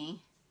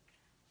mini-me.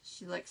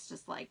 She looks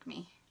just like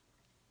me.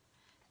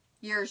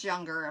 Years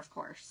younger, of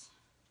course.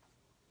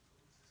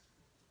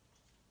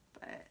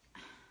 But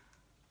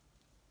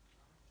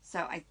so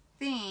I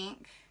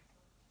think,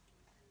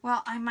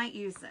 well, I might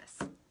use this.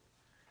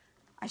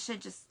 I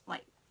should just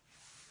like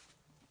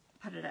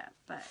put it up,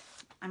 but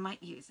I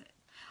might use it.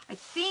 I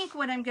think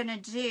what I'm gonna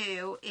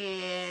do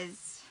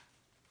is,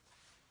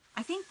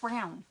 I think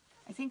brown.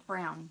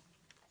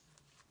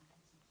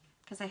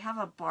 Because I have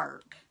a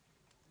bark.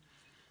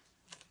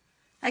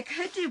 I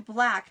could do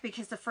black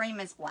because the frame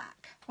is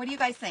black. What do you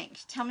guys think?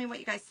 Tell me what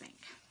you guys think.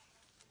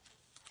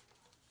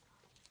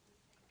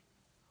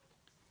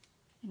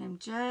 And I'm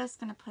just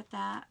going to put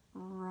that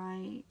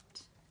right.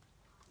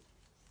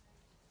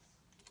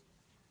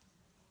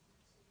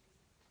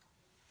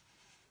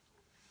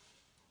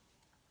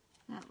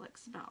 That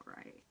looks about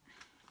right.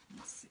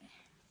 Let's see.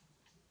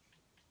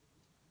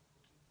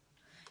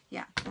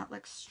 Yeah, that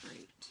looks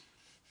straight.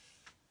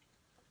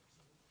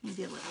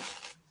 Maybe a little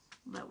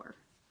lower.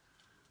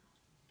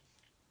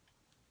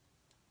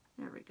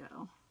 There we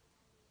go.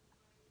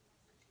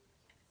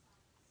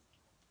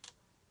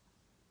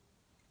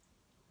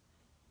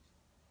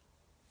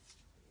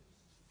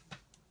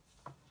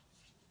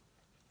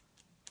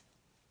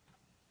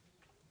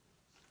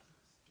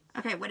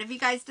 Okay, what have you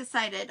guys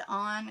decided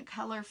on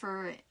color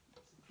for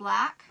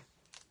black?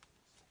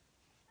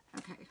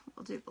 Okay,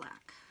 we'll do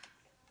black.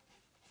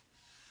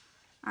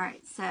 All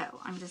right, so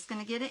I'm just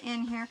going to get it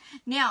in here.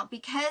 Now,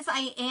 because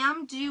I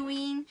am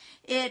doing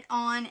it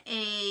on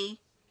a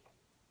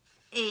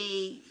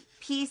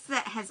piece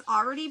that has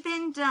already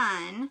been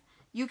done,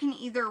 you can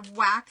either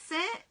wax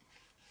it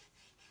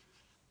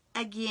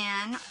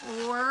again,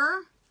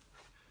 or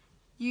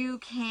you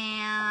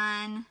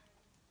can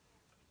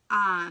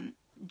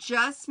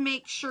just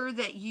make sure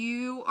that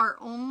you are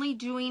only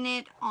doing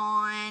it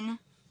on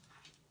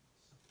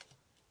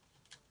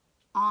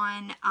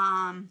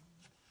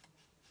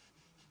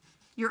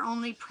you're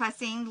only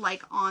pressing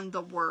like on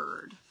the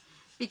word,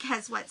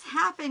 because what's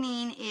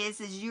happening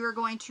is you're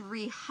going to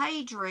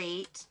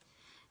rehydrate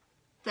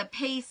the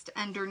paste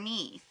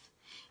underneath,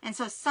 and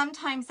so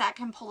sometimes that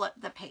can pull up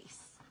the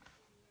paste.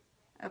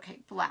 Okay,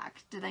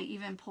 black. Did I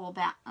even pull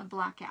back a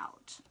black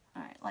out?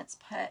 All right, let's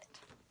put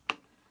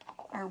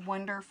our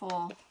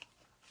wonderful.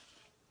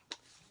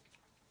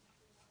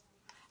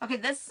 Okay,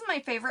 this is my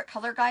favorite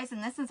color, guys,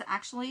 and this is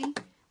actually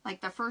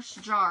like the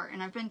first jar,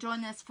 and I've been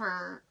doing this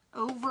for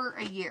over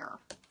a year.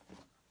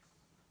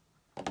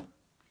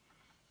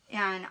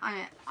 And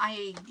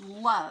I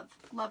love,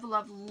 love,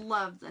 love,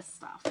 love this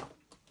stuff.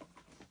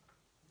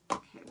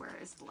 Okay, where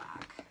is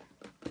black?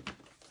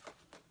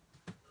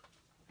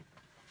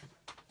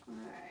 All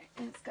right,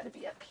 it's got to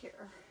be up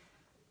here.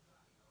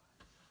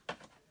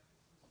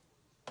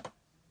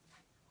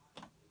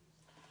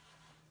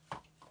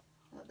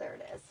 Oh, there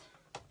it is.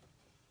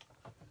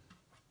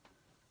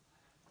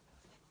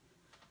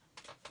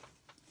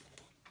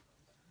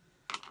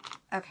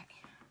 Okay,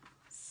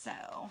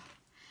 so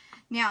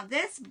now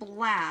this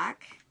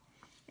black,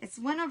 it's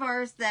one of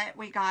ours that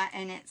we got,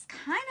 and it's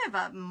kind of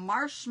a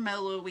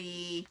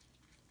marshmallowy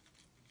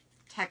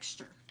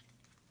texture.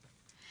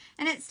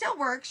 And it still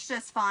works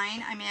just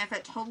fine. I mean, if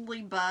it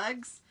totally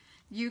bugs,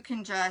 you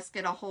can just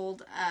get a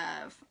hold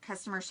of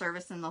customer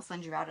service and they'll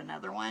send you out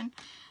another one.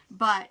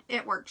 But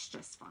it works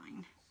just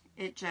fine.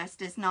 It just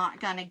is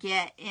not going to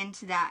get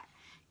into that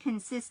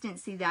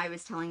consistency that I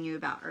was telling you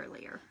about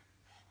earlier.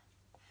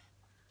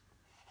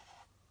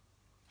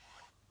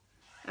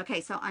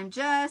 Okay, so I'm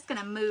just going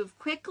to move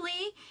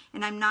quickly,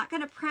 and I'm not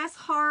going to press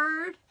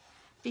hard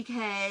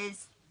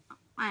because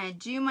I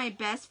do my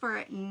best for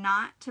it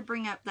not to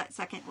bring up that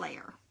second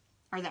layer,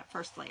 or that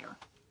first layer.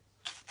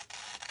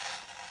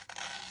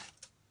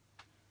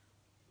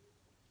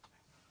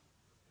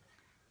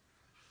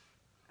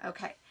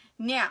 Okay,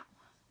 now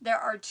there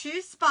are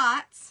two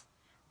spots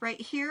right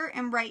here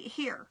and right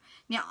here.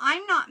 Now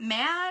I'm not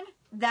mad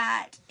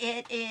that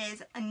it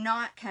is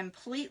not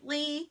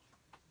completely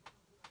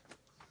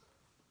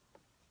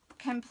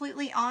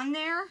on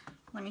there.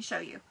 Let me show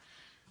you.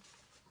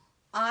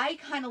 I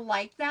kind of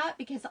like that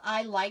because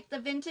I like the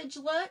vintage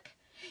look.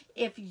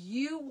 If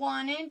you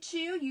wanted to,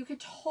 you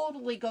could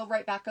totally go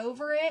right back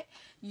over it.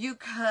 You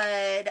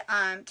could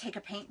take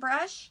a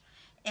paintbrush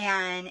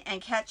and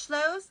catch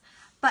those.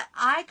 But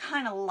I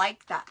kind of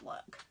like that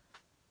look.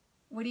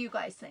 What do you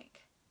guys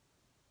think?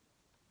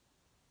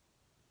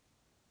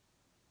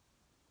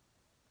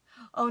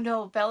 Oh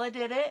no, Bella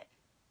did it.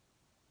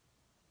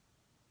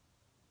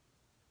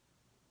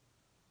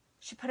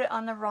 She put it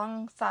on the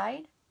wrong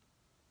side.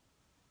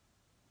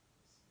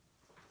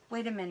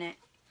 Wait a minute.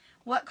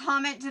 What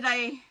comment did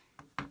I...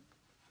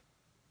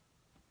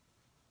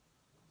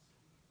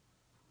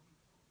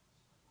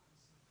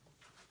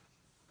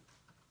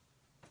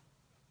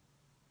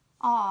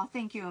 Oh,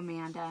 thank you,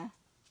 Amanda.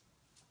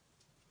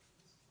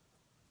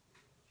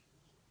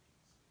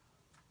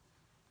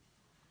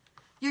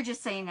 You're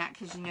just saying that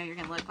because you know you're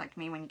going to look like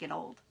me when you get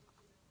old.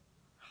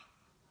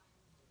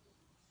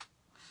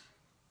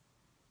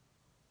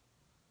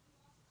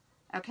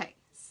 Okay,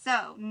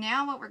 so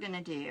now what we're going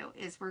to do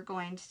is we're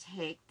going to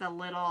take the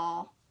little,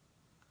 all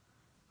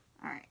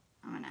right,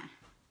 I'm going to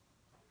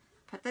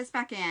put this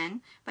back in,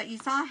 but you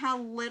saw how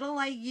little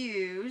I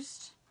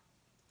used.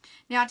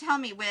 Now tell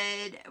me,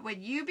 would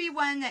you be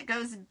one that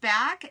goes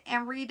back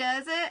and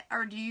redoes it,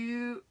 or do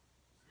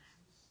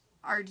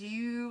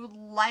you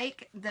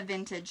like the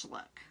vintage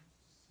look?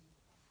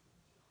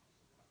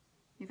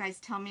 You guys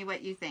tell me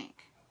what you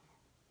think.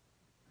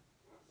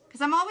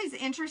 Because I'm always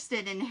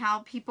interested in how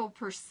people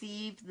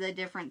perceive the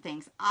different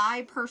things.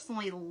 I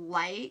personally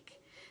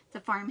like the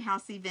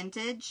farmhousey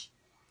vintage.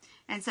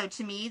 And so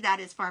to me,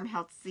 that is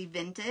farmhousey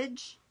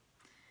vintage.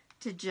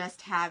 To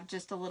just have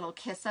just a little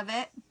kiss of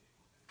it.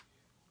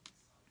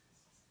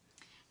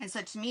 And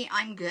so to me,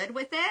 I'm good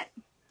with it.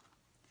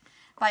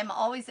 But I'm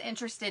always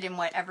interested in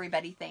what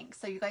everybody thinks.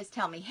 So you guys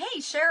tell me, hey,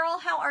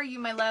 Cheryl, how are you,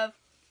 my love?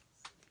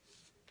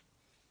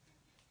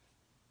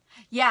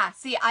 Yeah,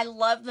 see, I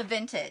love the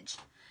vintage.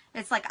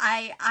 It's like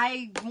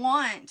I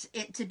want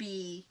it to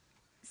be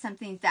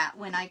something that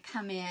when I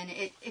come in,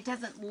 it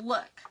doesn't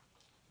look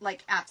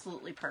like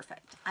absolutely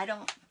perfect. I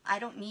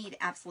don't need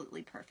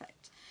absolutely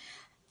perfect.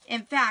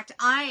 In fact,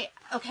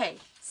 okay,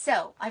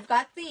 so I've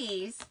got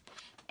these,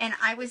 and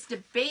I was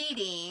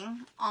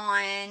debating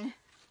on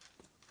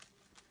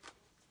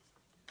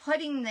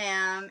putting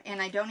them,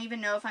 and I don't even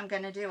know if I'm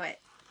going to do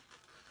it.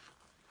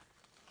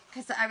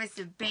 Because I was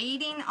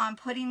debating on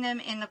putting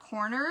them in the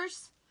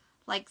corners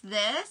like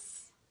this.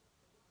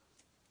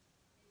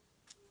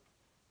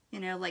 You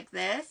know, like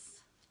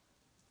this.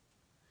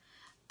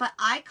 But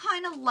I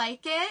kind of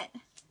like it.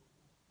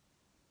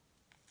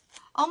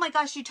 Oh my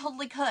gosh, you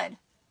totally could.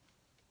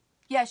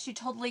 Yes, you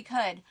totally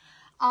could.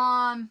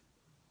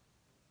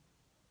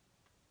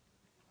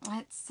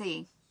 Let's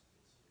see.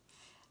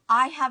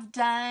 I have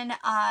done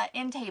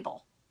end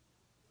table.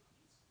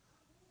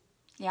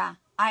 Yeah,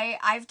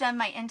 I've done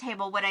my end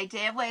table. What I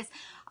did was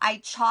I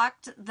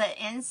chalked the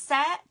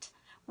inset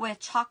with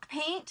chalk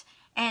paint,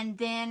 and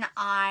then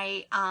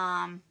I,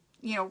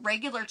 you know,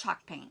 regular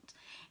chalk paint.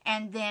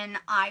 And then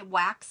I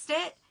waxed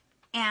it,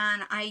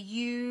 and I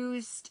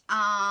used,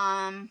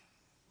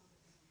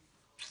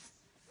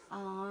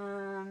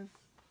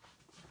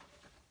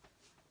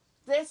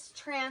 this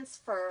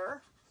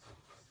transfer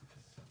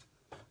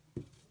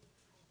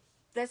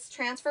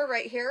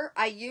right here.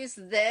 I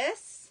used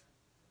this,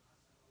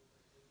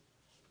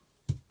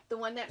 the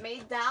one that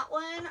made that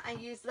one. I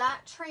used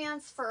that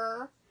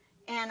transfer,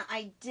 and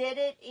I did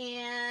it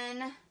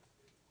in,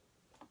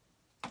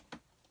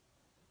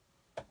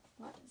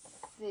 let's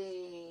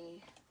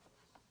see,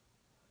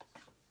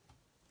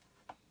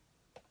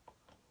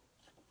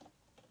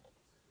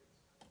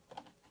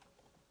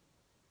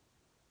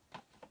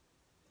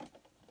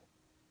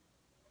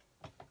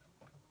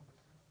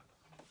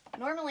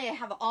 normally I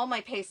have all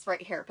my pastes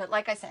right here, but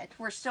like I said,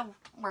 we're still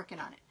working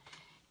on it.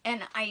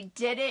 And I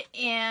did it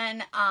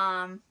in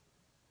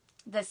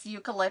this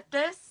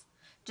eucalyptus,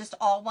 just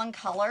all one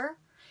color.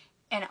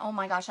 And oh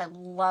my gosh, I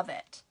love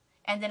it.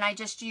 And then I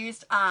just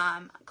used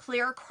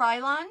clear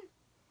Krylon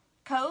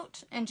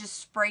coat and just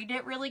sprayed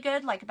it really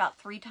good, like about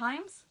 3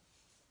 times.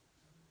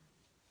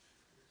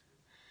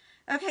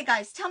 Okay,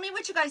 guys, tell me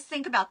what you guys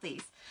think about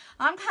these.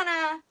 I'm kind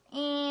of,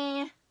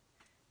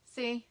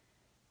 see,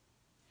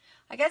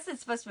 I guess it's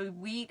supposed to be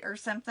wheat or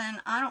something.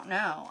 I don't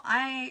know.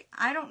 I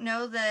don't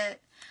know that,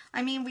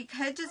 I mean, we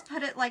could just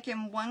put it like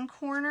in one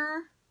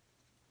corner.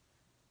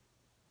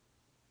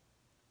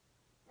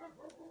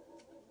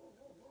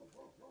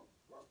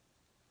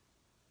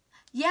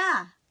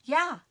 Yeah,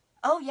 yeah.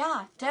 Oh,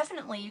 yeah,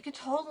 definitely. You could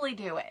totally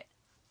do it.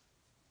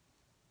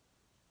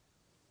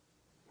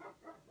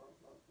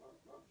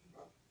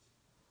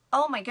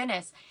 Oh my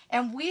goodness.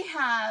 And we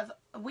have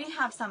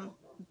some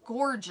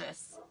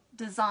gorgeous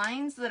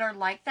designs that are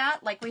like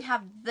that. Like we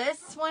have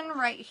this one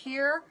right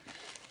here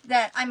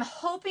that I'm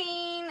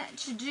hoping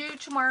to do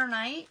tomorrow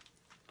night.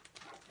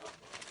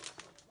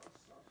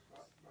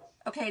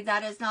 Okay,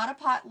 that is not a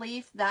pot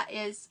leaf. That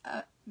is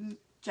a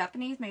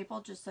Japanese maple,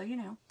 just so you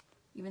know.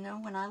 Even though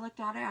when I looked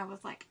at it, I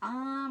was like,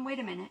 wait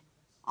a minute.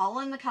 All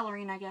in the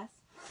coloring, I guess.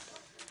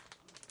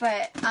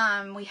 But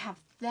we have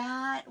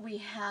that. We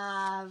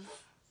have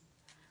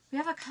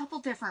a couple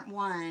different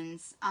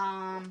ones.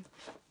 I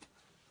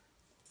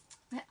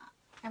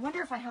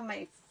wonder if I have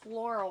my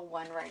floral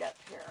one right up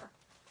here.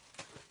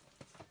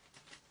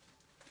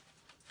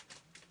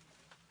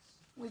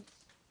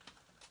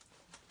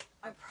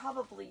 I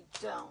probably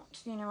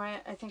don't. You know, I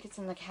think it's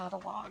in the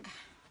catalog.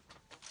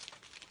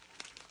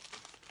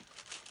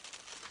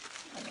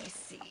 Let me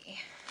see.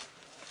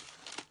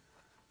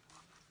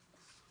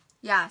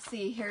 Yeah,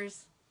 see,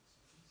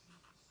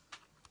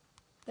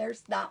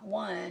 there's that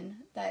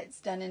one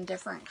that's done in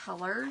different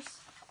colors.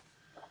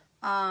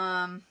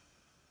 But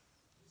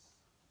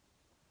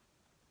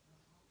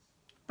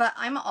But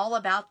I'm all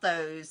about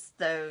those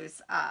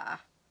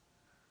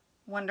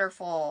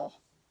wonderful,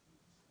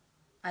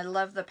 I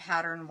love the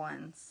pattern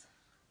ones.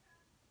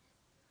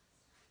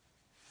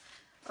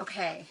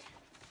 Okay.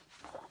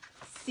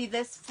 See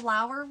this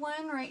flower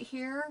one right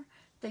here?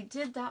 They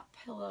did that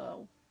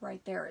pillow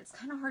right there. It's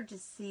kind of hard to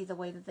see the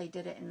way that they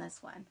did it in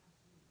this one.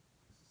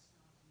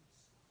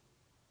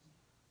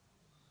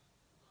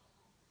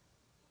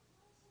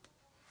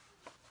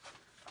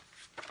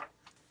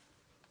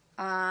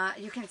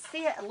 You can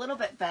see it a little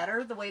bit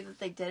better the way that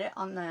they did it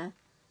on the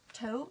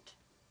tote.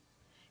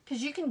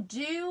 Because you can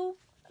do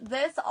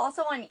this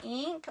also on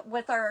ink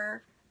with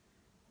our,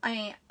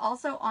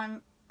 also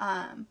on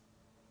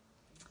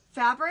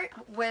fabric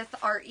with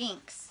our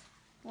inks.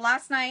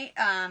 Last night,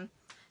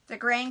 the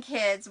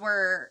grandkids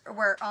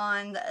were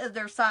on the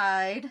other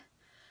side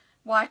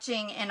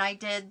watching, and I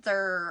did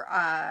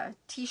their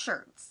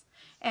t-shirts.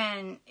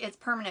 And it's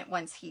permanent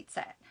once heat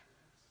set.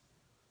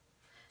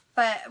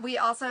 But we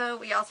also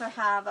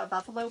have a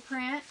buffalo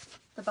print,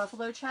 the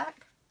buffalo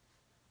check.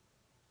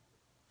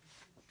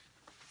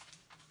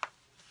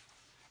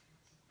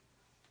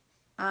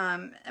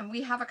 And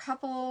we have a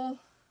couple.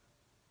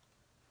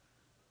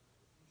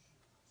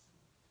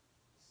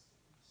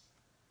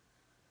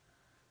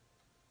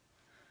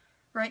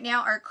 Right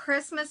now, our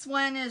Christmas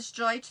one is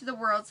Joy to the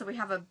World. So we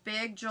have a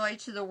big Joy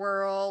to the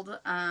World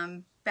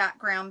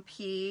background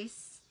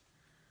piece.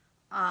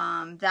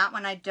 That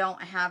one I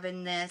don't have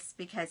in this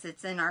because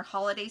it's in our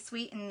holiday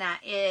suite, and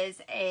that is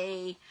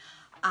a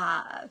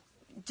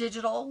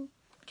digital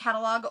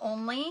catalog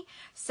only.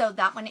 So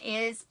that one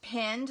is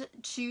pinned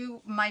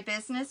to my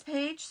business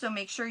page. So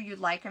make sure you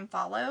like and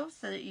follow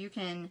so that you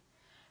can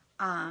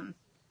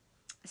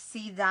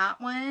see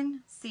that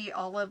one, see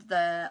all of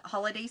the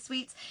holiday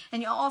suites.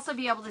 And you'll also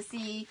be able to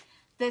see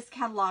this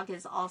catalog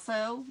is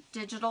also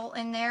digital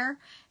in there.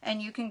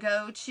 And you can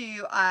go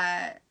to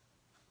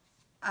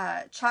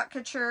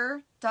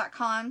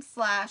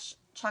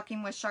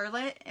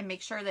chalkcouture.com/chalkingwithcharlotte and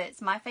make sure that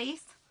it's my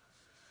face.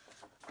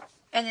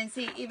 And then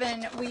see,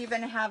 we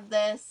even have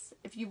this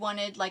if you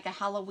wanted like a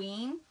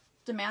Halloween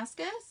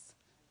Damascus.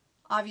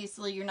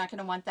 Obviously, you're not going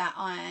to want that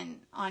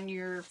on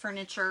your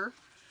furniture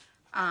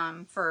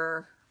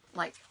for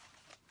like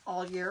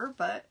all year,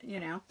 but you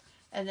know.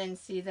 And then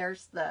see,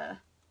 there's the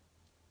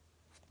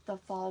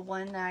fall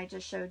one that I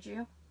just showed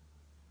you.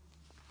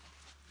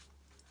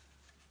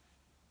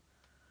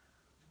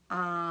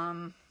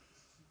 Trying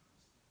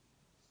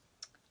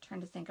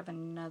to think of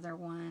another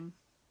one.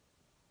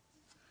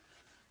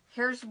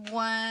 Here's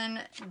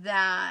one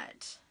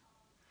that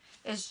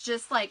is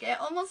just like, it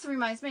almost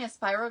reminds me of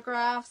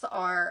spirographs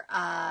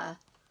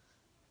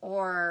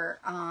or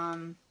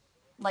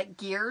like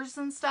gears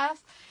and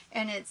stuff.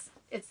 And it's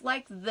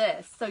like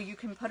this, so you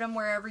can put them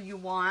wherever you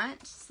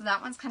want. So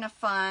that one's kind of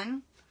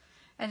fun.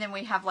 And then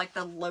we have like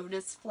the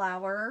lotus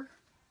flower.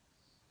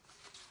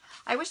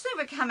 I wish they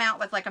would come out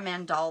with like a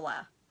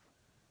mandala.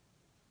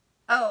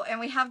 Oh, and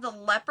we have the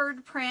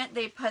leopard print.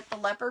 They put the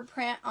leopard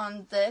print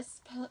on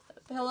this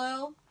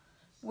pillow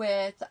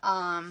with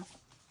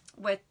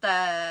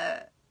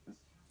the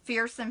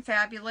Fierce and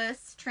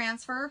Fabulous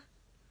transfer.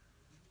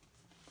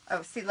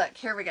 Oh, see, look,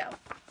 here we go.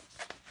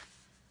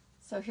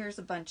 So here's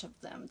a bunch of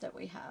them that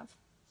we have.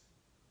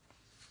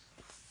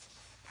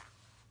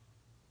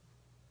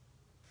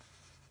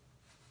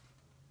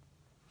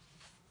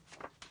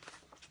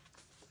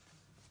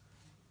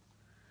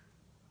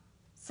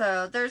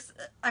 So there's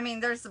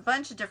a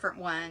bunch of different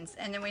ones.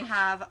 And then we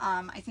have,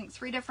 I think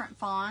 3 different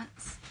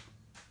fonts.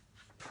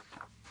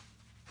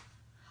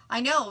 I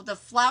know, the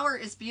flower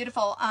is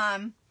beautiful.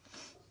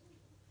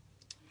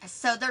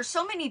 So there's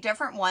so many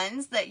different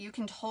ones that you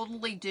can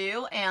totally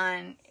do.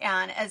 And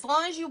as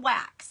long as you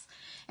wax.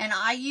 And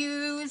I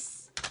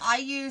use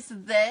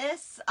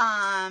this,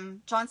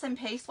 Johnson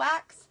Paste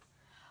Wax.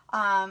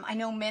 I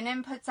know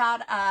Minim puts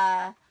out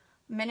a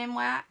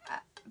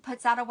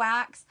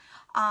wax.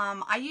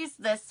 I use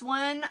this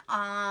one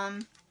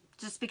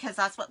just because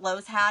that's what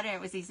Lowe's had and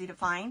it was easy to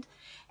find.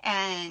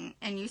 And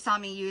you saw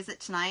me use it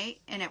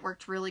tonight and it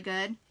worked really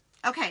good.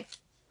 Okay.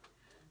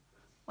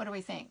 What do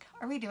we think?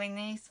 Are we doing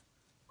these?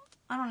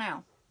 I don't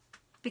know.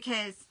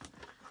 Because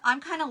I'm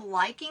kind of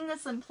liking the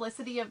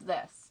simplicity of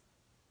this.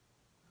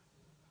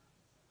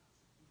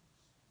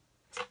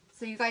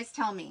 So you guys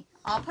tell me.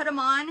 I'll put them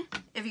on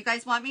if you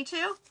guys want me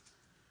to.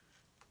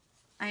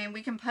 And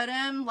we can put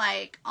them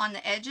like on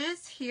the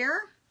edges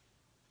here.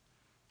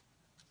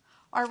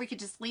 Or we could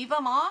just leave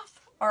them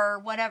off or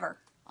whatever.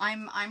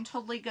 I'm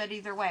totally good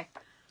either way.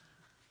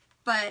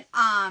 But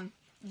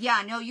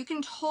yeah, no, you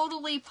can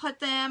totally put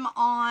them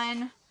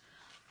on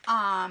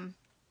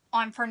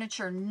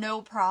furniture,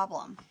 no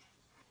problem.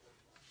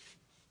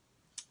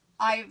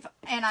 I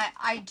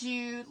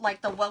do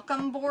like the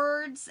welcome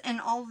boards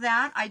and all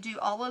that. I do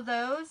all of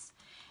those.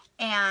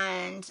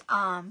 And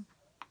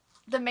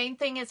the main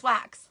thing is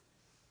wax.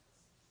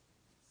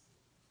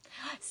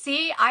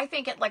 See, I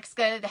think it looks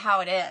good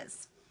how it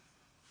is.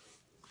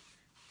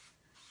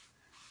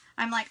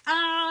 I'm like,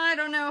 I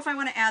don't know if I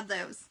want to add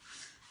those.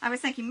 I was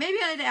thinking maybe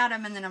I'd add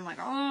them, and then I'm like,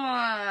 oh,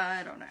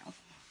 I don't know.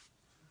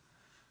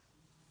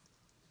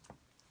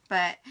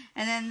 But,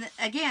 and then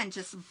again,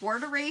 just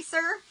board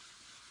eraser,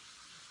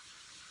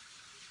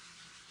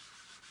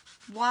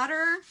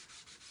 water,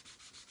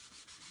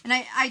 and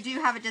I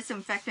do have a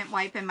disinfectant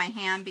wipe in my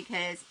hand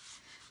because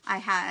I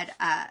had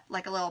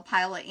like a little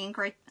pile of ink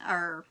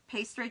or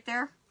paste right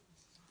there.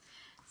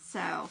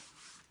 So,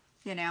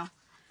 you know.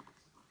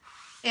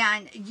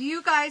 And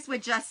you guys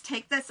would just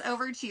take this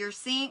over to your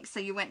sink so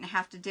you wouldn't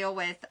have to deal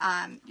with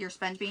your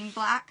sponge being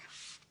black.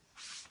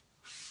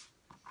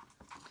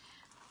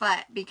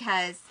 But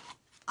because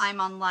I'm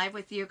on live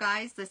with you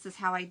guys, this is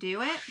how I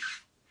do it.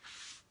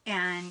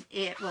 And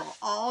it will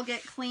all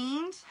get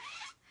cleaned.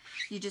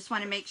 You just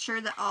want to make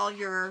sure that all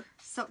your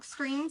silk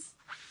screens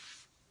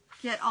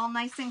get all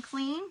nice and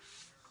clean.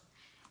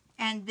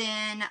 And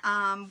then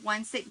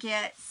once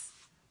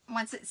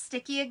it's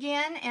sticky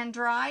again and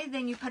dry,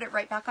 then you put it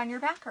right back on your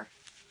backer.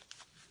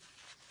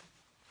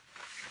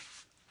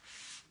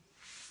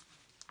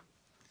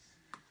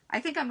 I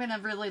think I'm going to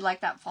really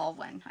like that fall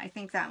one. I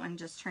think that one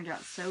just turned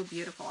out so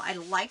beautiful. I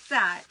like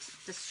that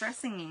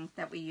distressing ink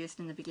that we used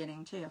in the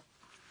beginning too.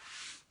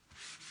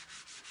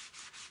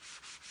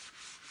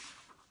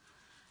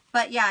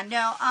 But yeah,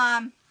 no,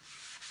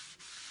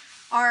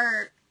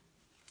 our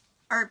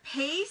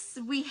pastes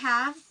we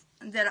have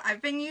that I've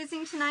been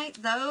using tonight,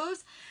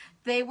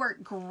 they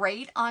work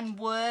great on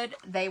wood.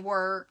 They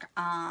work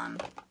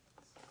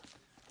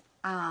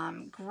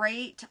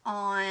great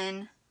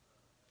on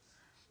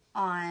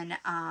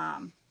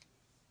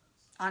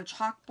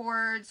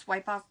chalkboards,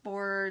 wipe-off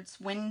boards,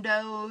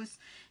 windows,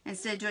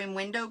 instead of doing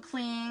window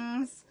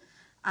clings.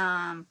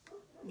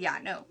 Yeah,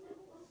 no.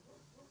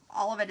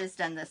 All of it is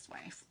done this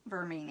way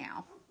for me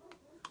now.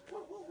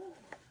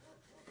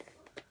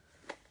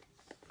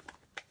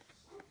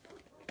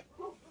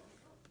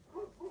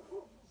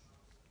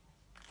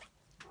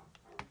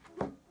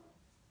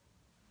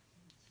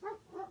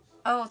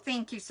 Oh,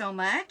 thank you so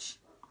much.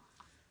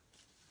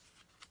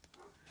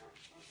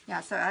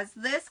 Yeah, so as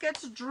this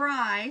gets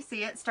dry,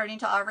 see it's starting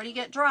to already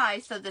get dry,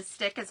 so the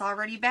stick is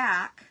already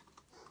back.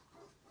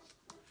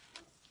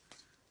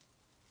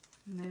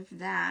 Move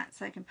that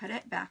so I can put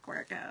it back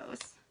where it goes.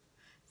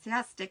 See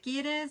how sticky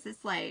it is?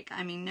 It's like,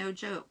 I mean, no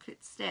joke,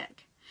 it's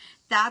stick.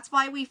 That's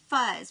why we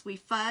fuzz. We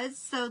fuzz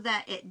so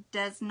that it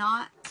does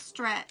not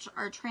stretch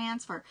or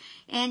transfer.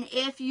 And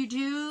if you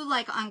do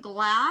like on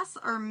glass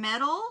or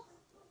metal,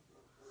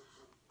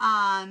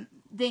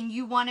 then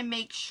you want to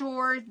make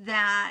sure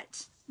that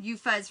you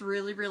fuzz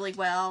really, really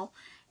well.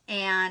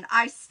 And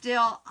I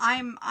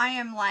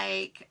am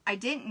like, I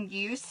didn't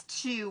used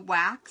to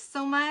wax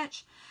so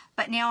much,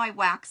 but now I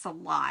wax a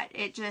lot.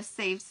 It just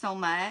saves so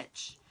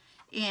much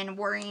in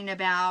worrying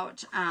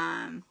about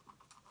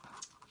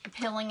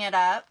pilling it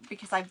up,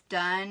 because I've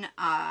done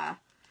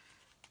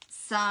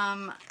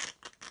some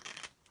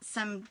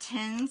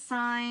tin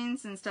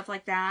signs and stuff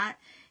like that.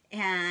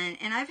 And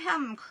I've had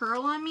them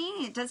curl on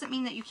me. It doesn't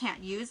mean that you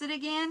can't use it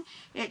again.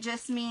 It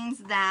just means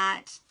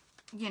that,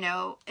 you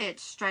know, it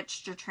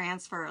stretched your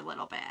transfer a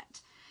little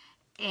bit.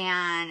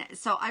 And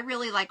so I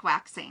really like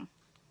waxing.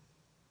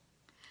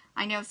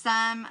 I know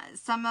some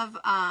of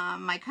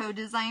my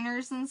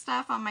co-designers and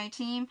stuff on my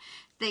team,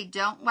 they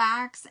don't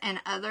wax, and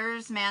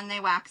others, man, they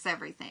wax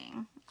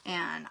everything.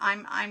 And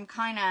I'm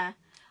kind of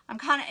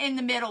in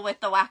the middle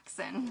with the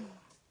waxing.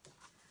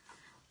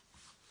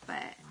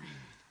 But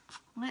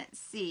let's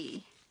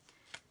see.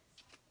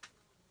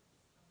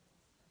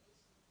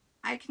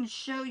 I can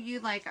show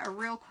you like a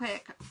real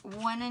quick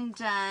one and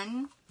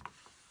done.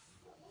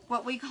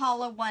 What we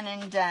call a one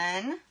and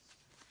done.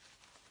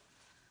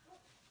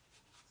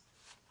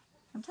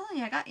 I'm telling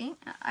you,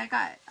 I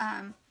got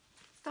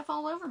stuff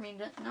all over me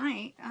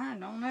tonight. I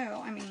don't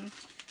know. I mean,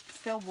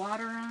 spilled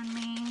water on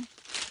me.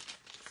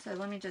 So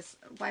let me just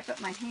wipe up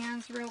my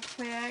hands real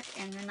quick,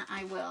 and then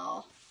I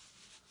will.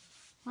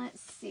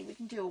 Let's see. We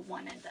can do a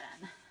one and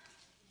done.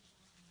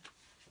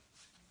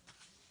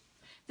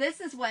 This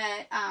is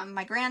what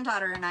my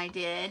granddaughter and I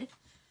did.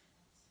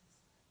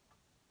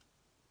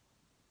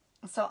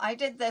 So I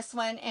did this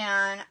one,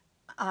 and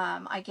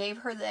I gave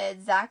her the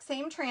exact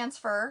same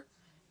transfer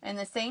and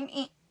the same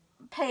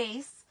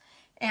paste,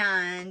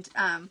 and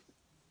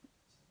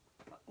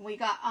we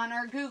got on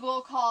our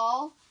Google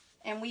call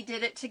and we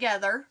did it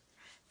together.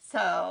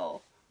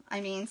 So,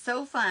 I mean,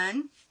 so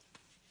fun.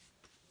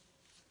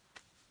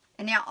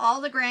 And now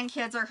all the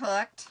grandkids are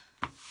hooked.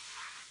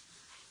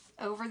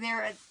 Over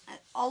there,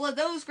 all of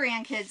those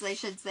grandkids, I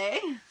should say.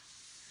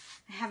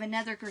 I have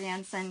another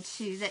grandson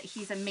too that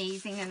he's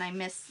amazing and I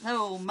miss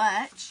so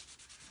much.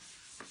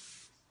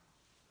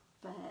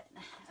 But,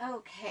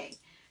 okay.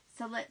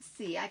 So let's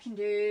see. I can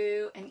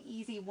do an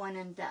easy one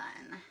and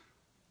done.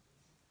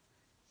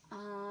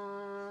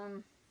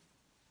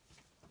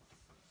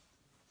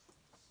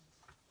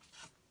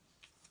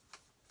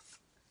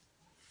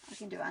 I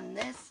can do on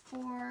this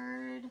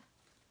board.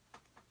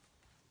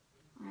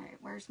 Alright,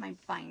 where's my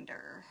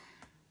binder?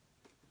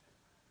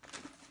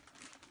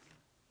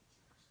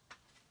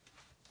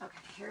 Okay,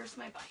 here's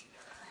my binder.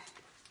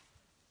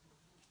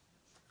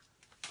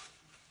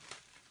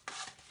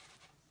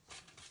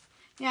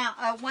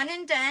 Now, one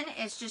and done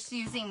is just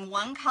using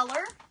one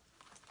color.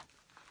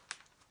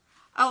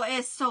 Oh,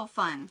 it's so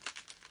fun.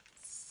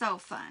 So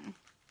fun.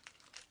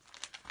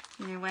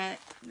 You know what?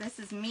 This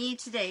is me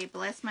today.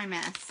 Bless my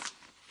mess.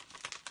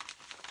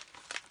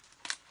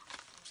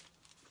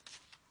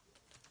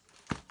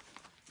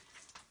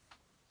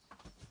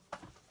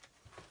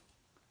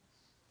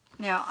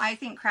 Now, I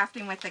think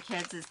crafting with the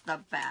kids is the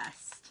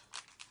best.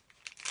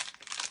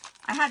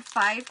 I had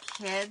 5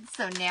 kids,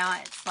 so now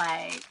it's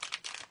like,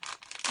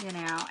 you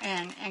know,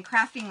 and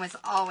crafting was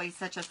always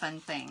such a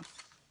fun thing.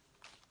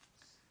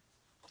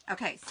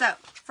 Okay, so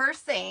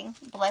first thing,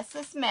 bless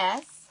this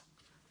mess.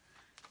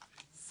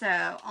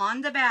 So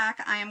on the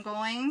back, I am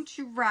going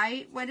to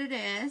write what it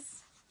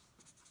is.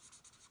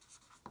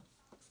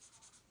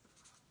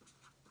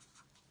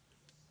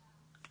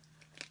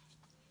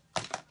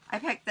 I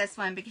picked this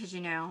one because,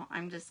 you know,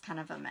 I'm just kind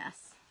of a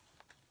mess.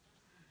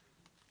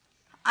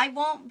 I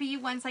won't be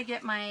once I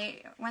get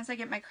my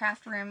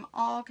craft room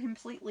all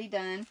completely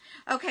done.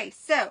 Okay,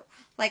 so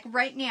like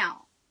right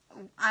now,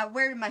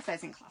 where did my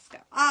fuzzing cloths go?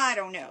 I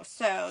don't know.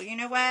 So you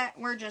know what?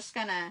 We're just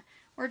gonna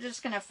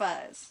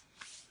fuzz.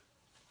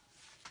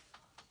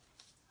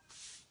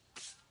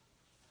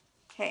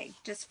 Okay,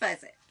 just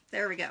fuzz it.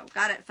 There we go.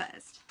 Got it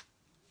fuzzed.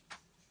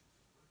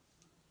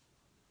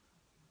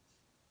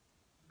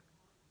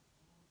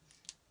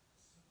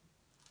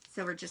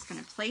 So we're just going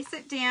to place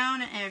it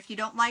down, and if you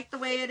don't like the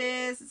way it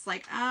is, it's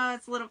like, oh,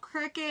 it's a little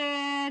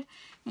crooked,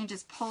 you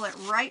just pull it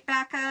right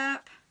back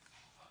up,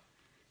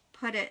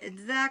 put it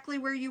exactly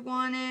where you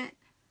want it.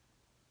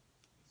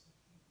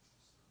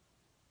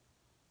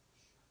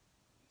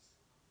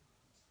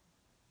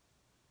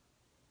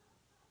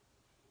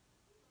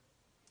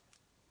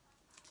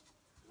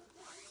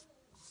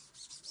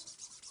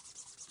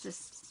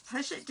 Just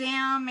push it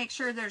down, make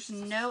sure there's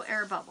no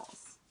air bubbles.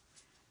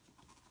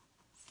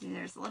 See,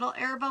 there's a little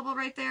air bubble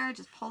right there.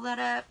 Just pull that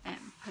up and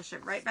push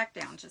it right back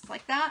down, just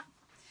like that.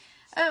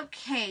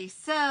 Okay,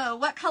 so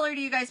what color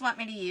do you guys want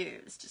me to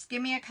use? Just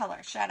give me a color.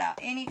 Shout out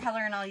any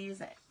color and I'll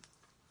use it.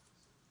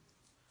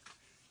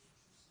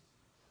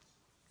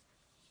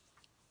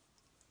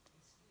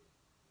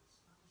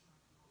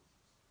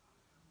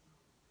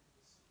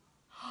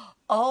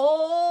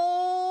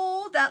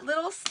 Oh, that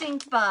little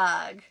stink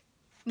bug.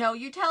 No,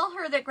 you tell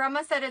her that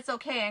Grandma said it's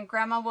okay and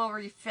Grandma will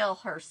refill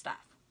her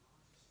stuff.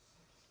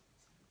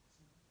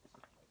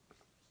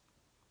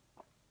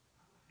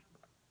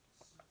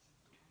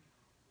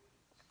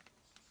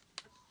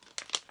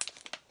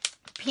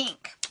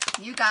 Pink.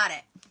 You got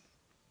it.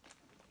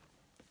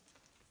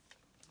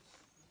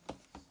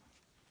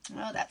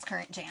 Oh, that's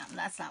current jam.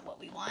 That's not what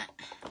we want.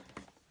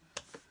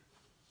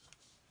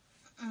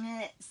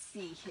 Let's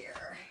see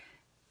here.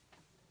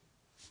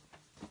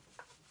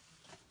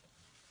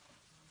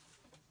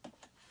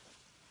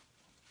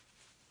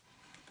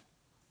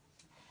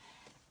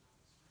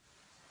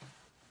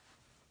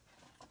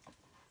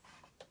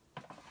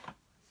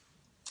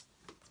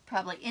 It's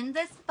probably in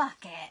this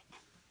bucket.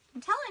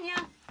 I'm telling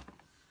you.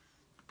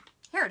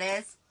 Here it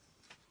is.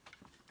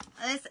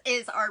 This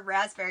is our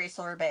raspberry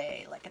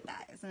sorbet. Look at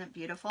that. Isn't it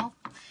beautiful?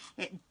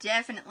 It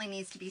definitely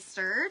needs to be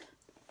stirred.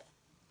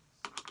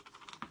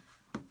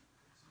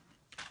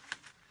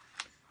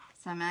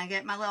 So I'm going to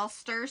get my little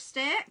stir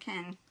stick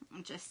and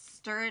just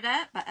stir it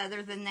up. But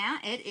other than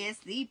that, it is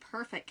the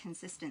perfect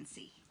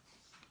consistency.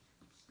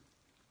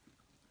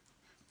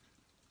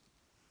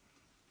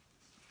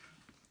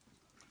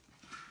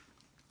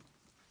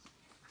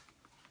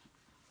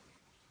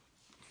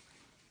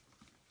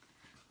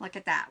 Look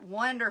at that.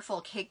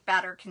 Wonderful cake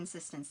batter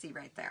consistency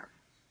right there.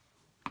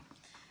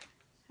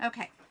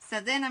 Okay, so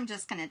then I'm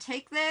just going to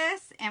take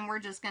this and we're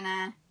just going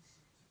to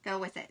go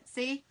with it.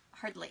 See?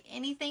 Hardly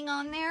anything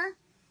on there.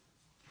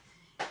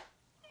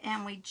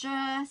 And we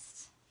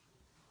just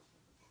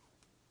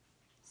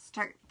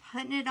start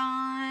putting it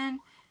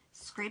on,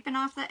 scraping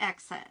off the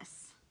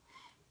excess.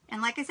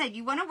 And like I said,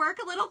 you want to work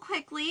a little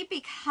quickly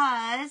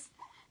because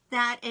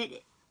that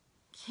it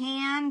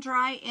can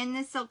dry in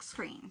the silk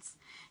screens.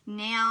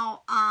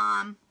 Now,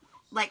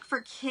 like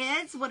for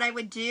kids, what I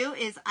would do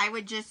is I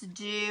would just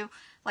do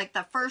like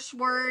the first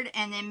word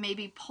and then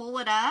maybe pull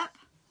it up.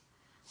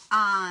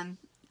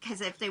 Because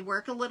if they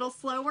work a little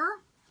slower,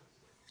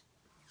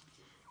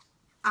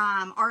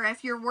 or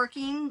if you're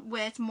working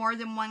with more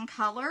than one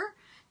color,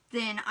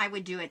 then I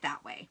would do it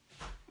that way.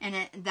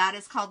 And that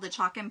is called the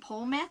chalk and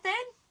pull method,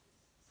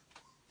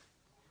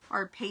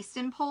 or paste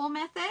and pull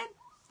method.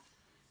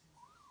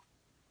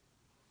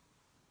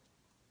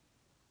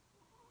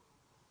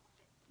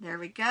 There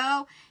we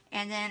go.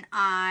 And then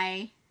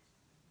I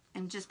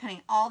am just putting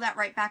all that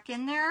right back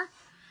in there.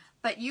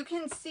 But you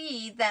can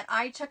see that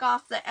I took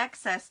off the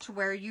excess to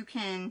where you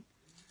can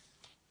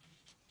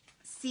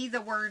see the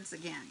words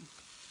again.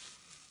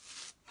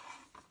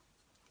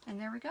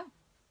 And there we go.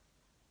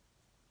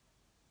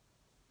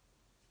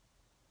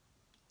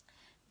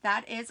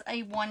 That is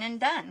a one and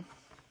done.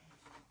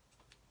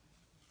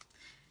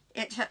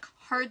 It took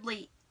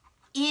hardly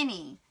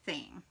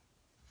anything.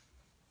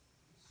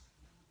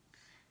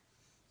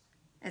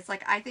 It's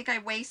like I think I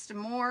waste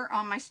more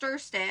on my stir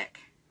stick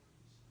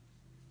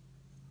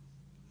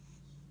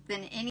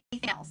than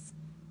anything else.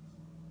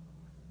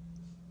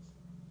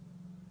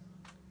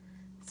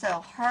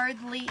 So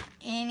hardly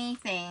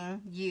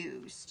anything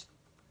used.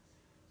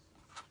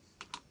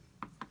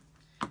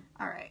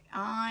 All right,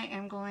 I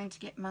am going to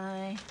get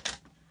my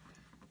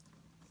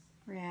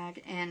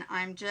rag and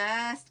I'm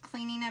just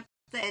cleaning up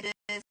the edges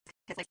because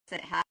like I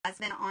said, it has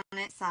been on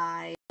its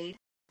side. You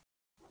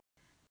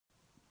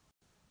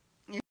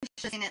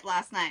should have seen it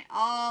last night.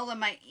 All of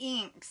my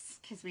inks,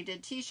 because we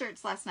did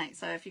t-shirts last night.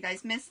 So if you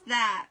guys missed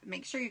that,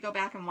 make sure you go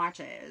back and watch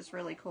it. It was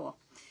really cool.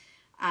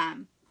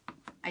 I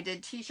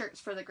did t-shirts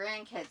for the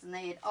grandkids and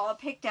they had all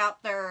picked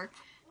out their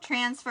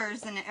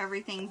transfers and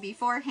everything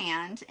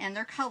beforehand and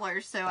their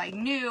colors. So I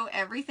knew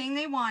everything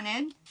they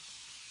wanted.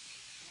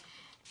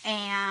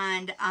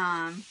 And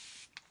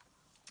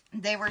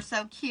they were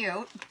so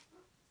cute.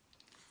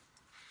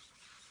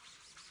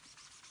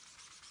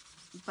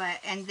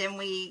 And then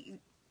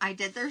I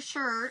did their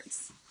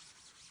shirts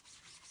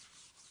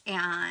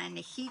and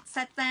heat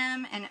set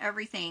them and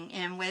everything.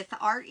 And with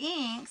our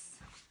inks,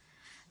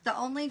 the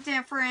only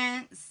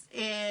difference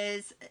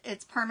is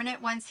it's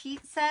permanent once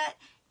heat set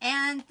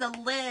and the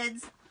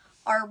lids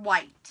are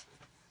white.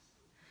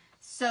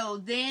 So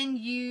then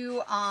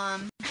you,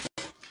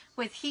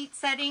 with heat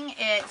setting,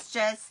 it's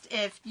just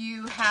if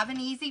you have an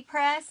easy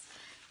press,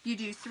 you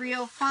do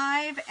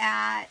 305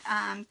 at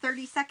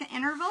 30-second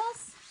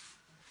intervals.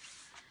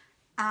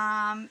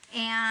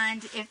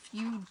 And if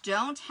you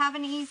don't have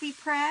an easy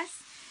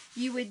press,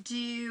 you would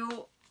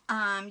do,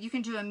 you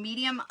can do a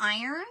medium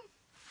iron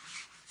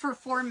for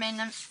 4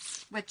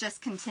 minutes with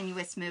just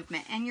continuous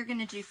movement. And you're going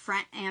to do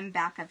front and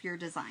back of your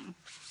design.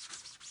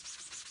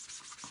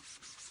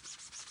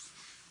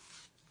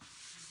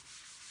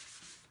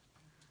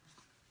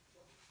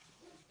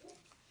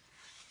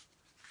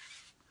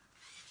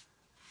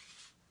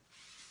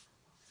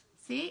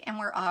 See, and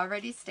we're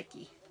already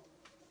sticky.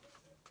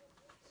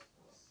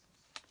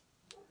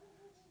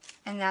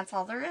 And that's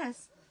all there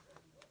is.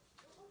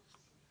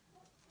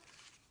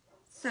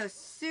 So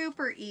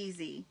super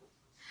easy.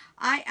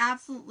 I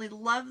absolutely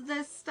love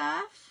this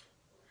stuff.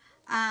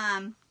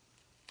 Now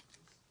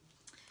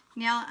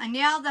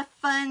the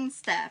fun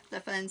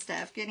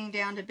stuff, getting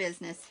down to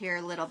business here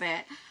a little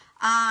bit.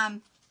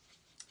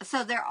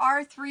 So there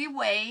are 3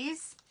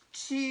 ways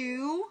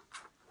to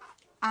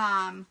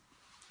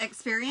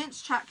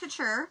experience Chalk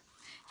Couture.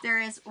 There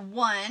is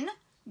 1,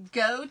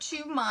 go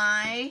to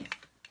my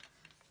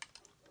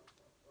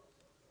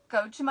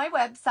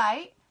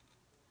website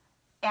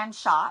and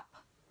shop.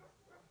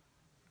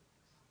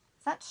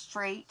 Is that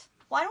straight?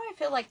 Why do I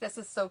feel like this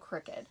is so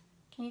crooked?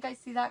 Can you guys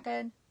see that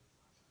good?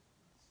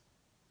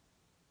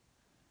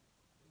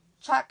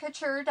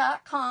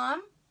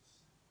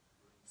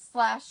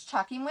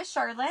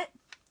 chalkcouture.com/chalkingwithcharlotte.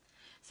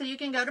 So you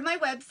can go to my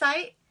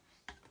website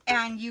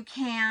and you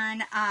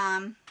can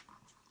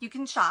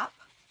shop.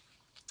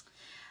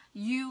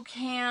 You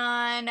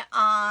can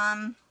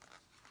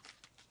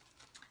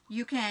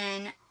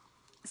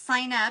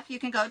sign up. You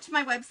can go to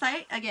my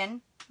website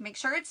again. Make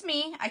sure it's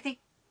me. I think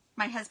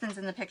my husband's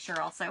in the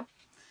picture also.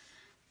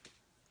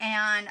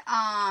 And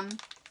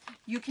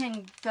you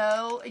can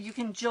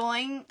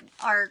join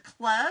our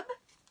club.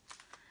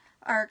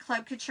 Our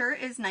Club Couture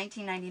is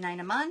 $19.99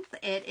 a month.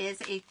 It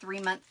is a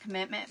 3-month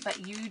commitment,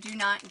 but you do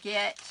not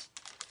get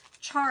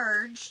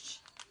charged.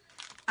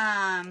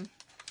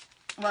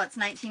 Well, it's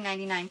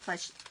 $19.99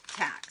 plus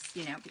tax,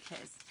 you know,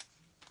 because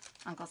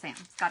Uncle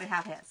Sam's got to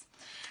have his.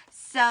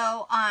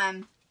 So,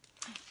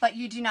 but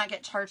you do not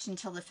get charged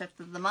until the 5th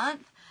of the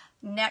month.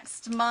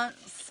 Next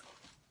month's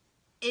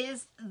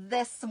is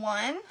this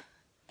one,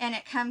 and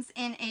it comes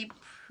in a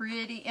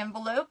pretty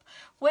envelope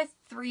with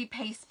 3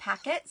 paste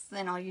packets.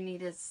 Then all you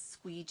need is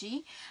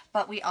squeegee.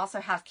 But we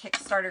also have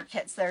Kickstarter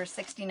kits that are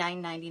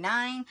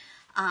 $69.99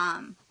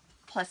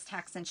 plus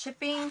tax and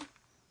shipping.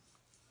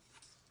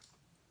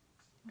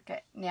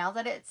 Okay, now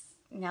that it's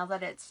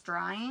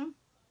drying,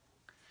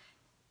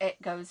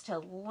 it goes to a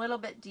little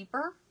bit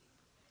deeper.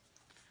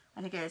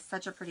 I think it is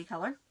such a pretty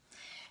color.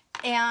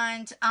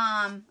 And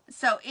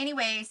so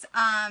anyways,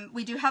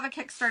 we do have a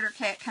Kickstarter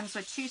kit. It comes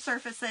with 2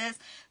 surfaces,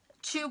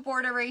 2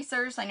 board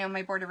erasers. I know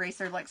my board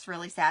eraser looks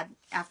really sad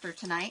after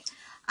tonight.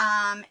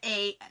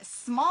 A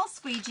small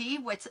squeegee,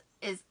 which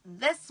is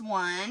this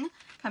one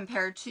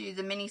compared to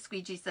the mini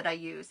squeegees that I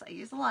use. I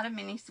use a lot of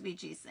mini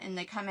squeegees and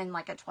they come in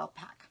like a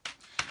 12-pack.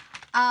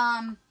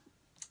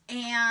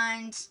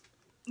 And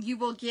you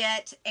will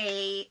get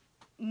a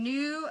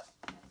new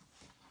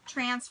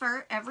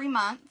transfer every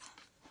month.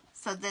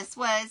 So this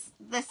was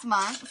this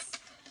month's.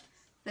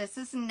 This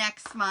is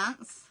next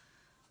month's.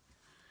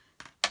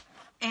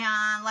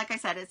 And like I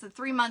said, it's a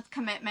 3-month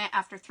commitment.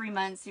 After 3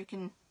 months, you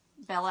can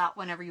bail out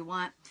whenever you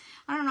want.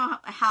 I don't know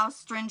how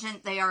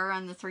stringent they are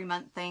on the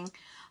 3-month thing.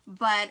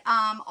 But,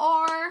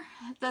 or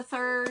the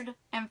 3rd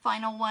and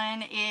final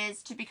one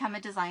is to become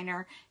a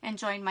designer and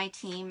join my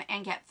team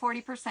and get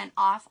 40%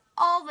 off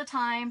all the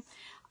time.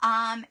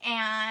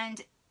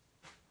 And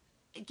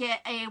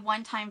get a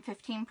one-time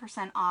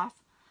 15% off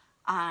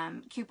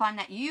coupon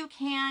that you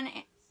can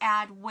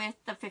add with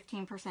the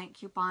 15%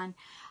 coupon.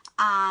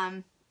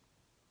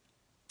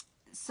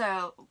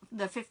 So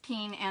the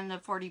 15 and the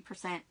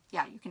 40%,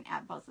 yeah, you can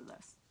add both of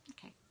those.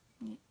 Okay.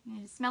 You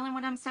smelling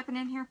what I'm stepping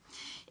in here?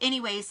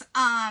 Anyways,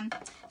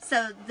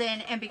 so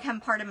then, and become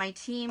part of my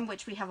team,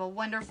 which we have a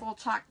wonderful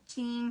chalk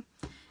team.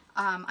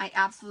 I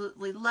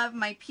absolutely love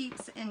my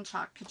peeps in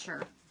Chalk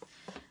Couture.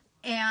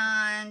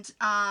 And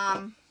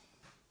I'm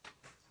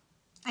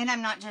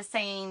not just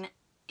saying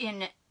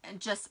in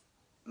just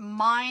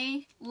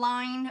my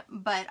line,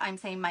 but I'm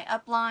saying my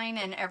upline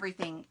and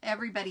everything.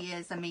 Everybody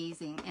is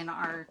amazing in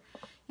our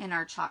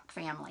chalk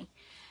family.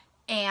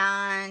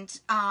 And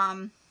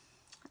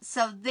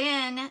so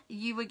then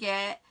you would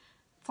get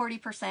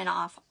 40%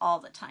 off all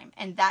the time,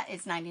 and that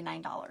is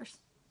 $99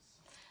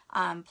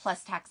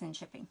 plus tax and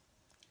shipping.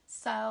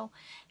 So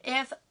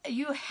if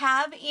you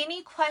have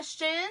any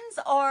questions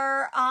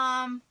or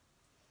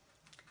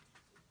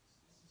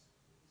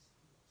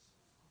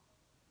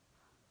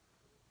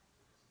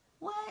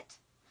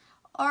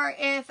or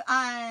if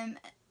I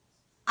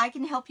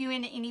can help you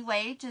in any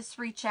way, just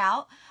reach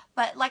out.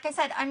 But like I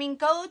said, I mean,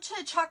 go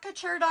to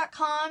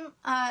chalkcouture.com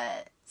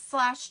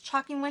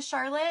 /chalking with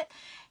Charlotte,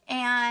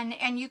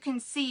 and you can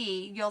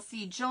see, you'll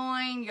see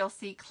join, you'll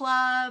see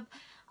club,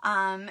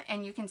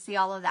 and you can see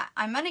all of that.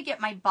 I'm going to get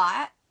my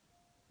bot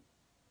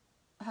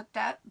hooked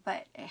up,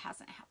 but it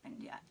hasn't happened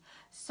yet.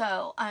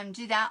 So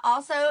do that.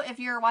 Also, if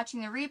you're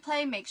watching the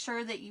replay, make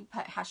sure that you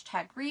put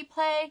hashtag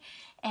replay,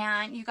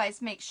 and you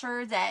guys make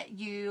sure that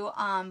you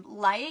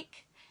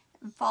like,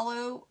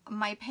 follow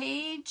my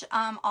page.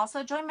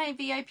 Also join my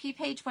VIP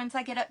page. Once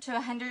I get up to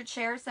 100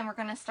 shares, then we're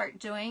going to start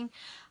doing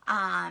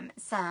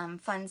some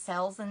fun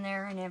sales in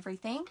there and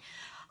everything.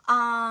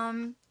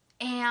 And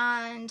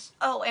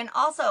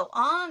also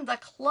on the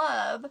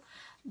club,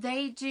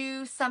 they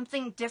do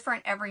something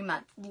different every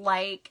month.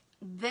 Like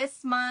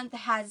this month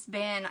has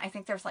been, I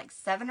think there's like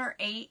 7 or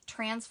 8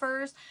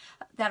 transfers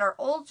that are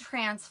old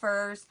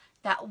transfers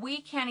that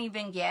we can't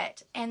even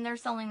get, and they're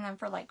selling them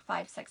for like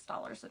 $5,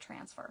 $6 a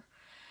transfer.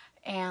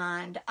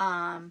 And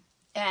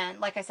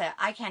like I said,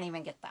 I can't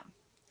even get them.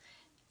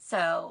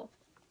 So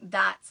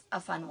that's a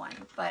fun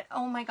one. But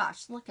oh my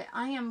gosh, look at,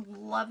 I am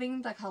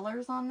loving the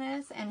colors on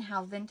this and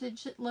how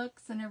vintage it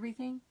looks and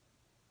everything.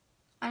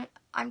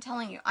 I'm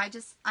telling you, I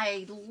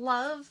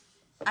love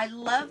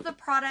the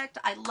product.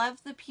 I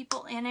love the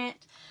people in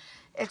it.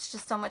 It's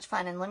just so much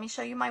fun. And let me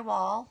show you my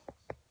wall.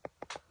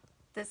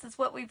 This is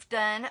what we've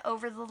done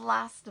over the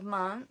last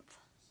month.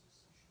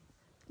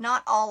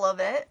 Not all of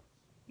it,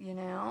 you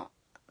know.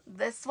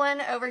 This one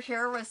over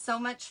here was so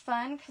much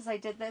fun because I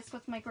did this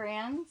with my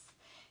grands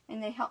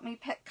and they helped me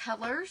pick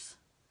colors.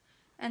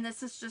 And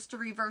this is just a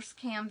reverse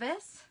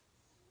canvas.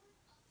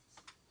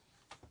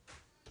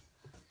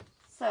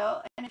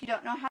 So, and if you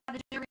don't know how to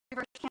do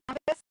reverse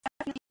canvas,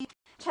 definitely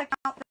check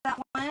out that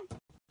one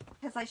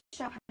because I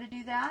show how to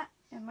do that,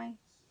 and my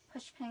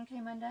push pin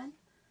came undone.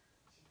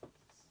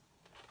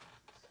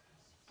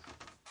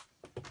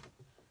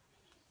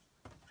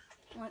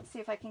 Let's see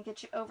if I can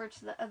get you over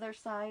to the other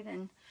side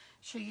and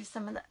show you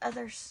some of the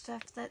other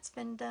stuff that's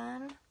been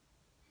done.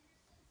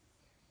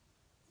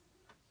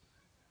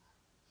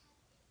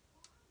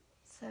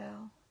 So,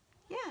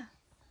 yeah.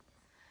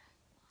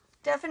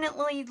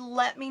 Definitely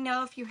let me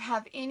know if you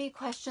have any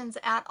questions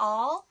at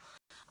all.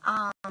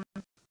 I'm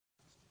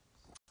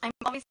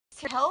always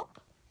here to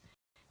help,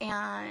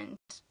 and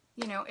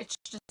you know, it's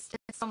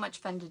so much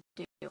fun to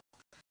do.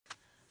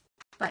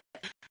 But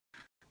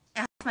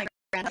ask my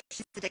grandmother,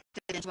 she's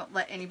addicted and she won't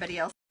let anybody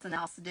else in the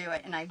house do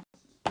it, and I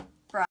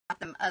brought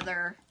them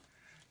other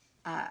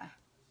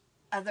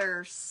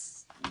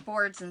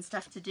boards and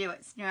stuff to do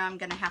it. So, you know, I'm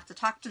gonna have to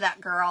talk to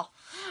that girl.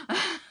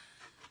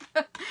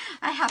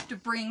 I have to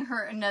bring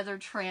her another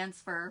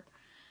transfer.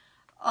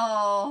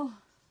 Oh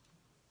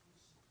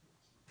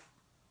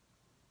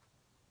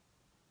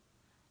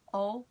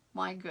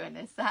my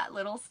goodness, that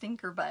little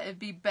stinker butt. It'd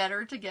be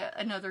better to get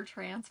another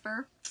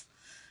transfer.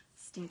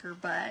 Stinker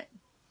butt.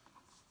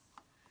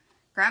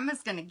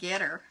 Grandma's gonna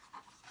get her.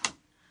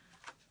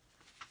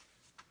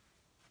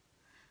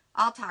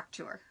 I'll talk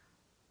to her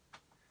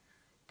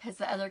because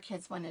the other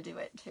kids want to do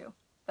it too.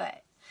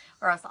 But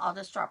or else I'll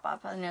just drop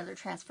off another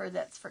transfer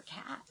that's for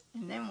Kat.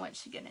 And then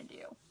what's she gonna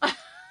do?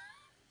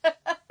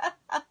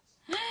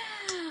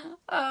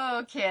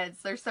 Oh,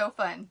 kids, they're so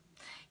fun.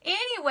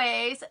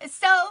 Anyways,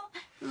 so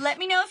let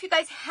me know if you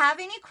guys have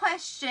any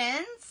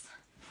questions.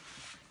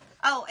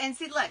 Oh, and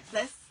see, look,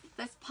 this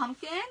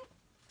pumpkin,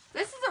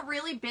 this is a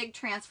really big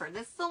transfer.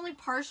 This is only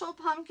partial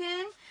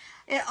pumpkin.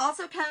 It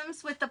also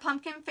comes with the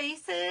pumpkin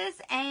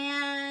faces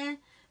and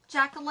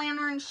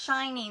jack-o'-lantern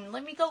shining.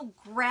 Let me go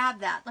grab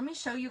that. Let me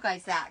show you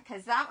guys that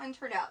because that one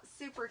turned out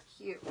super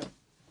cute.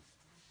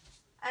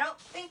 I don't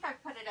think I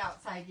put it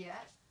outside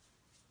yet.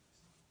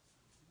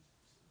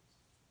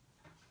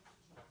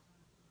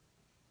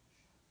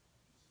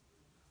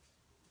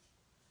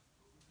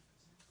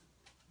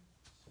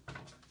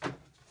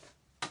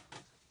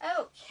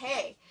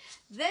 Okay,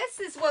 this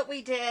is what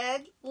we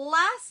did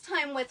last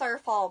time with our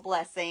fall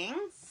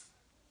blessings.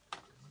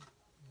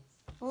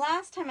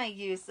 last time I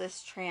used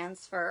this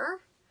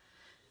transfer,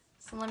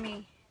 so let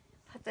me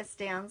put this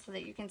down so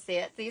that you can see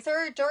it. These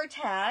are door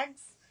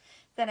tags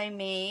that I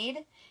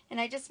made, and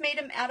I just made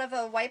them out of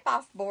a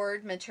wipe-off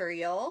board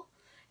material,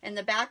 and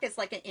the back is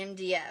like an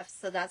MDF,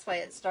 so that's why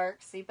it's dark.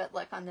 See, but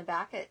look, on the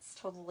back it's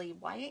totally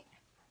white.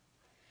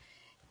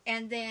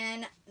 And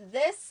then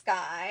this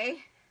guy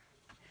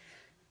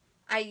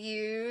I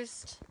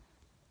used,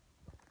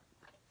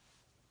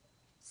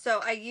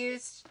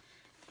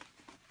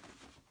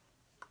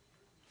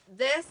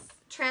 this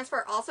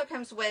transfer also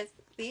comes with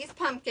these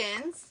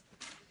pumpkins.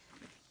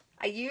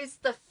 I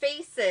used the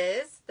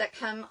faces that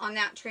come on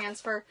that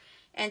transfer,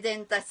 and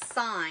then the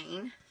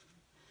sign.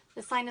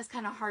 The sign is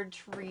kind of hard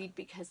to read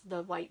because of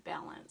the white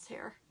balance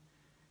here.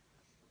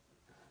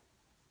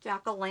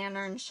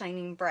 Jack-o'-lantern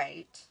shining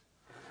bright.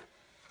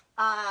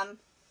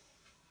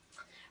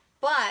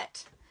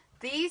 But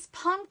these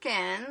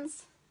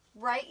pumpkins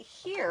right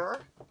here,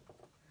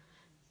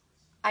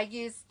 I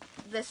used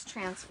this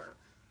transfer.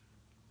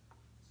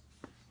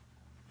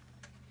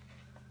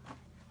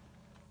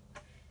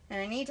 And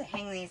I need to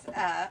hang these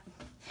up.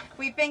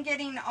 We've been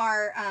getting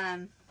our,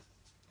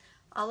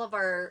 all of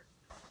our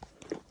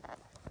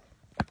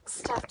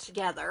stuff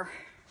together.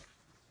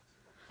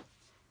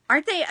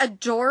 Aren't they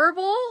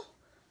adorable?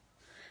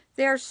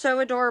 They're so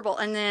adorable.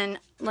 And then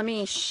let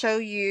me show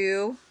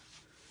you.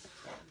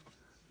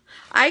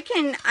 I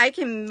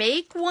can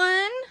make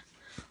one,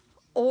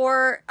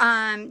 or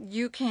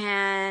you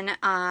can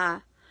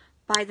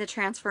buy the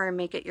transfer and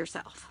make it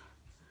yourself.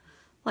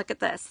 Look at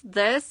this.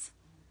 This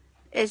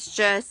is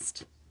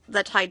just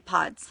the Tide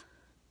Pods.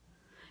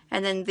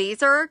 And then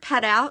these are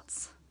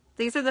cutouts.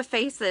 These are the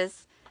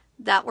faces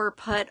that were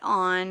put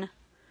on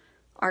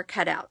our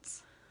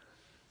cutouts.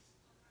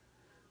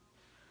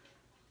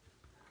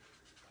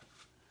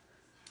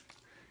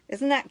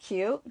 Isn't that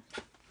cute?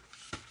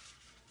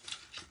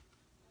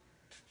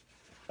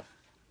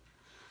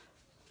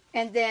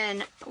 And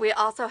then we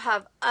also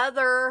have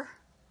other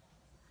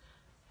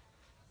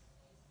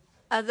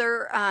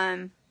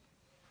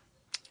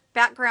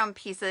background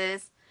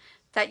pieces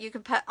that you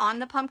can put on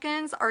the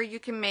pumpkins, or you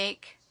can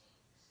make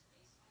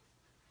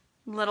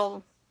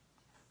little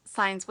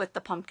signs with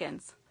the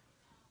pumpkins.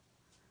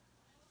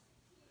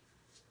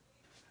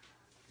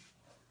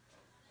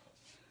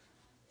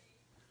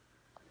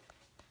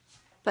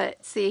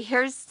 But see,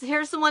 here's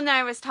the one that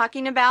I was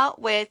talking about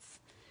with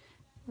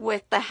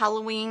the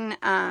Halloween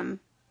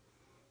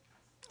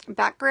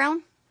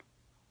background.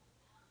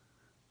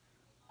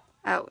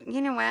 Oh,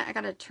 you know what? I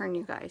gotta turn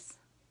you guys.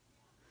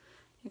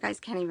 You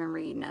guys can't even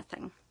read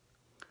nothing.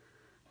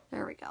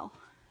 There we go.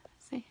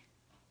 See?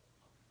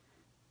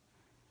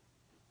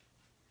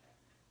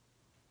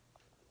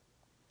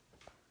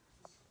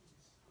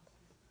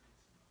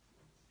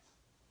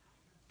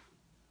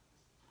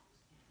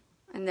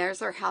 And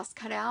there's our house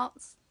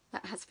cutouts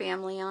that has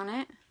family on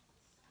it.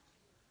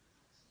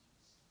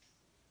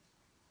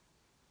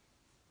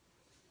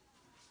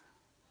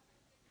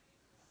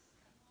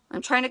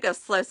 I'm trying to go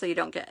slow so you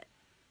don't get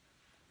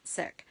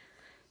sick.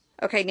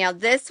 Okay, now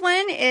this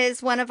one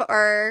is one of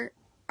our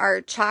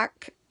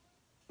Chalk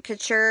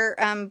Couture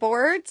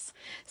boards.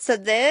 So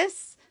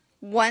this,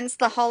 once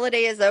the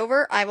holiday is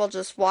over, I will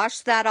just wash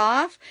that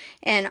off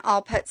and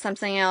I'll put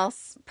something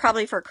else,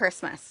 probably for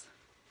Christmas.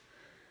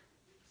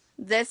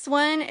 This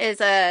one is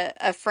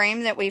a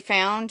frame that we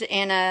found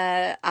in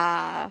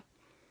an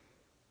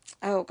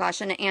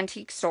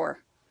antique store.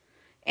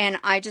 And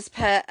I just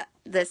put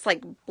this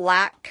like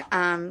black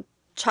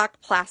chalk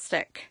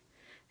plastic.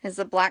 It's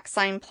a black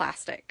sign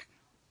plastic.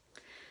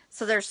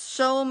 So there's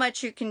so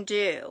much you can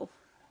do.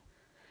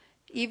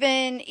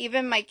 Even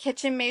my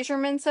kitchen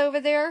measurements over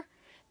there,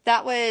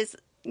 that was,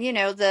 you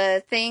know,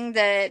 the thing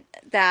that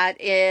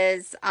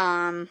is,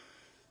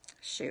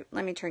 shoot,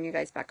 let me turn you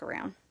guys back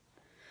around.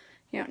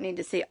 You don't need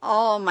to see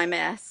all my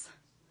mess.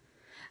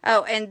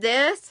 Oh, and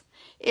this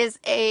is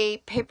a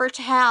paper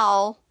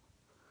towel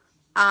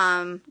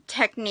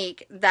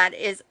technique that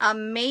is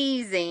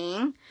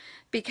amazing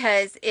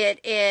because it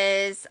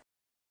is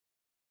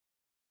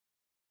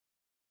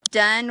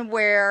done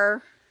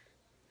where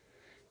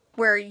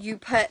you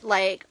put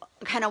like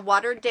kind of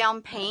watered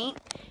down paint,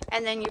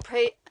 and then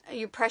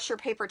you press your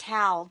paper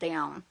towel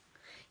down,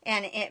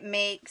 and it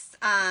makes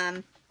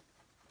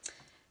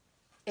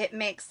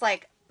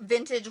like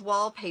vintage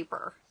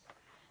wallpaper,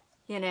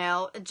 you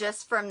know,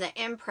 just from the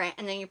imprint,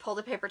 and then you pull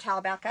the paper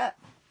towel back up.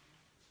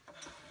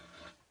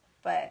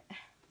 But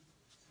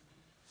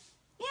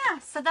yeah,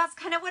 so that's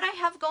kind of what I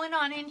have going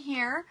on in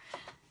here.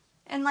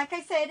 And like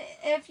I said,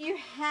 if you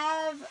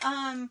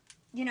have,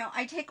 you know,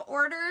 I take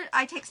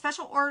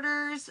special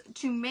orders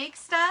to make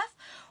stuff,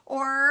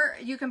 or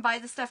you can buy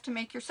the stuff to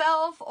make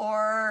yourself,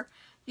 or,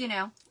 you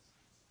know,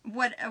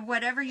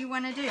 whatever you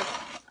want to do.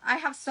 I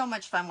have so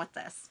much fun with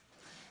this.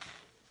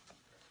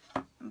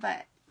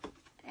 But,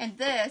 and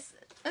this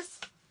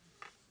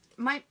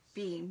might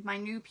be my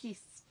new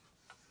piece.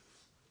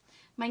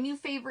 My new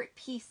favorite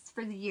piece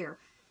for the year.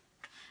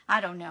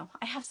 I don't know.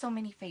 I have so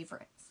many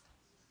favorites.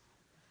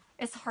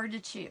 It's hard to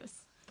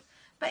choose.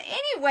 But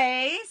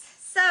anyways,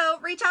 so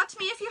reach out to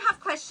me if you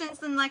have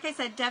questions. And like I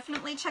said,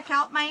 definitely check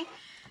out my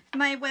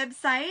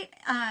website,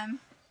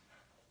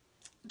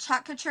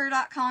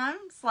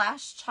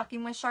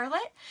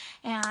 chalkcouture.com/chalkingwithcharlotte,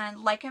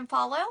 and like and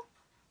follow.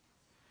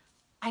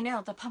 I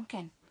know, the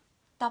pumpkin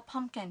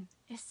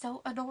is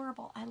so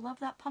adorable. I love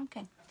that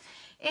pumpkin.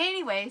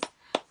 Anyways,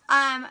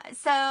 and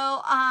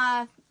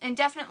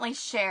definitely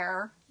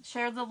share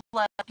the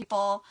love with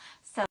people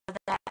so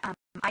that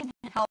I can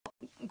help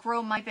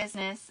grow my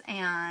business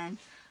and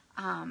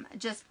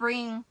just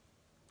bring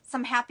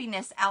some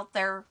happiness out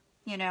there.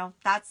 You know,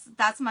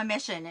 that's my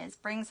mission, is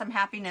bring some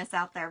happiness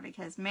out there,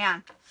 because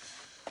man,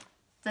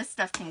 this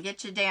stuff can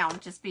get you down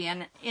just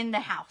being in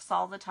the house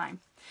all the time.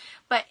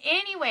 But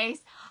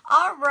anyways,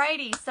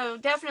 alrighty, so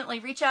definitely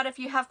reach out if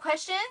you have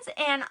questions,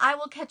 and I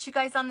will catch you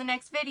guys on the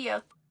next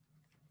video.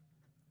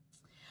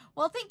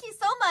 Well, thank you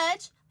so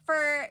much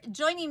for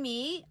joining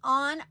me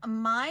on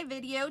my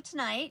video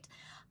tonight,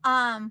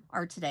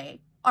 or today,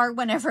 or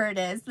whenever it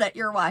is that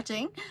you're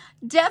watching.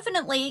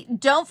 Definitely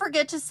don't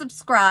forget to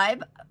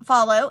subscribe,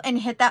 follow, and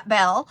hit that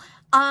bell.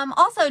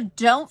 Also,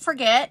 don't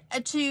forget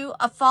to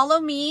follow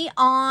me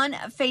on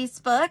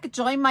Facebook.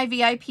 Join my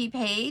VIP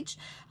page,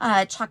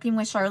 Chalking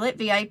with Charlotte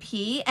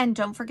VIP. And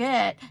don't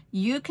forget,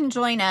 you can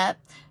join up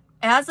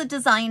as a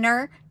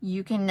designer.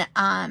 You can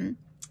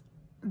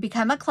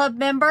become a club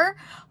member,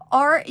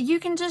 or you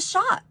can just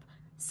shop.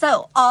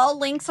 So all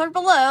links are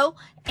below,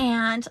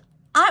 and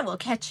I will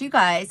catch you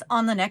guys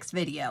on the next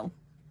video.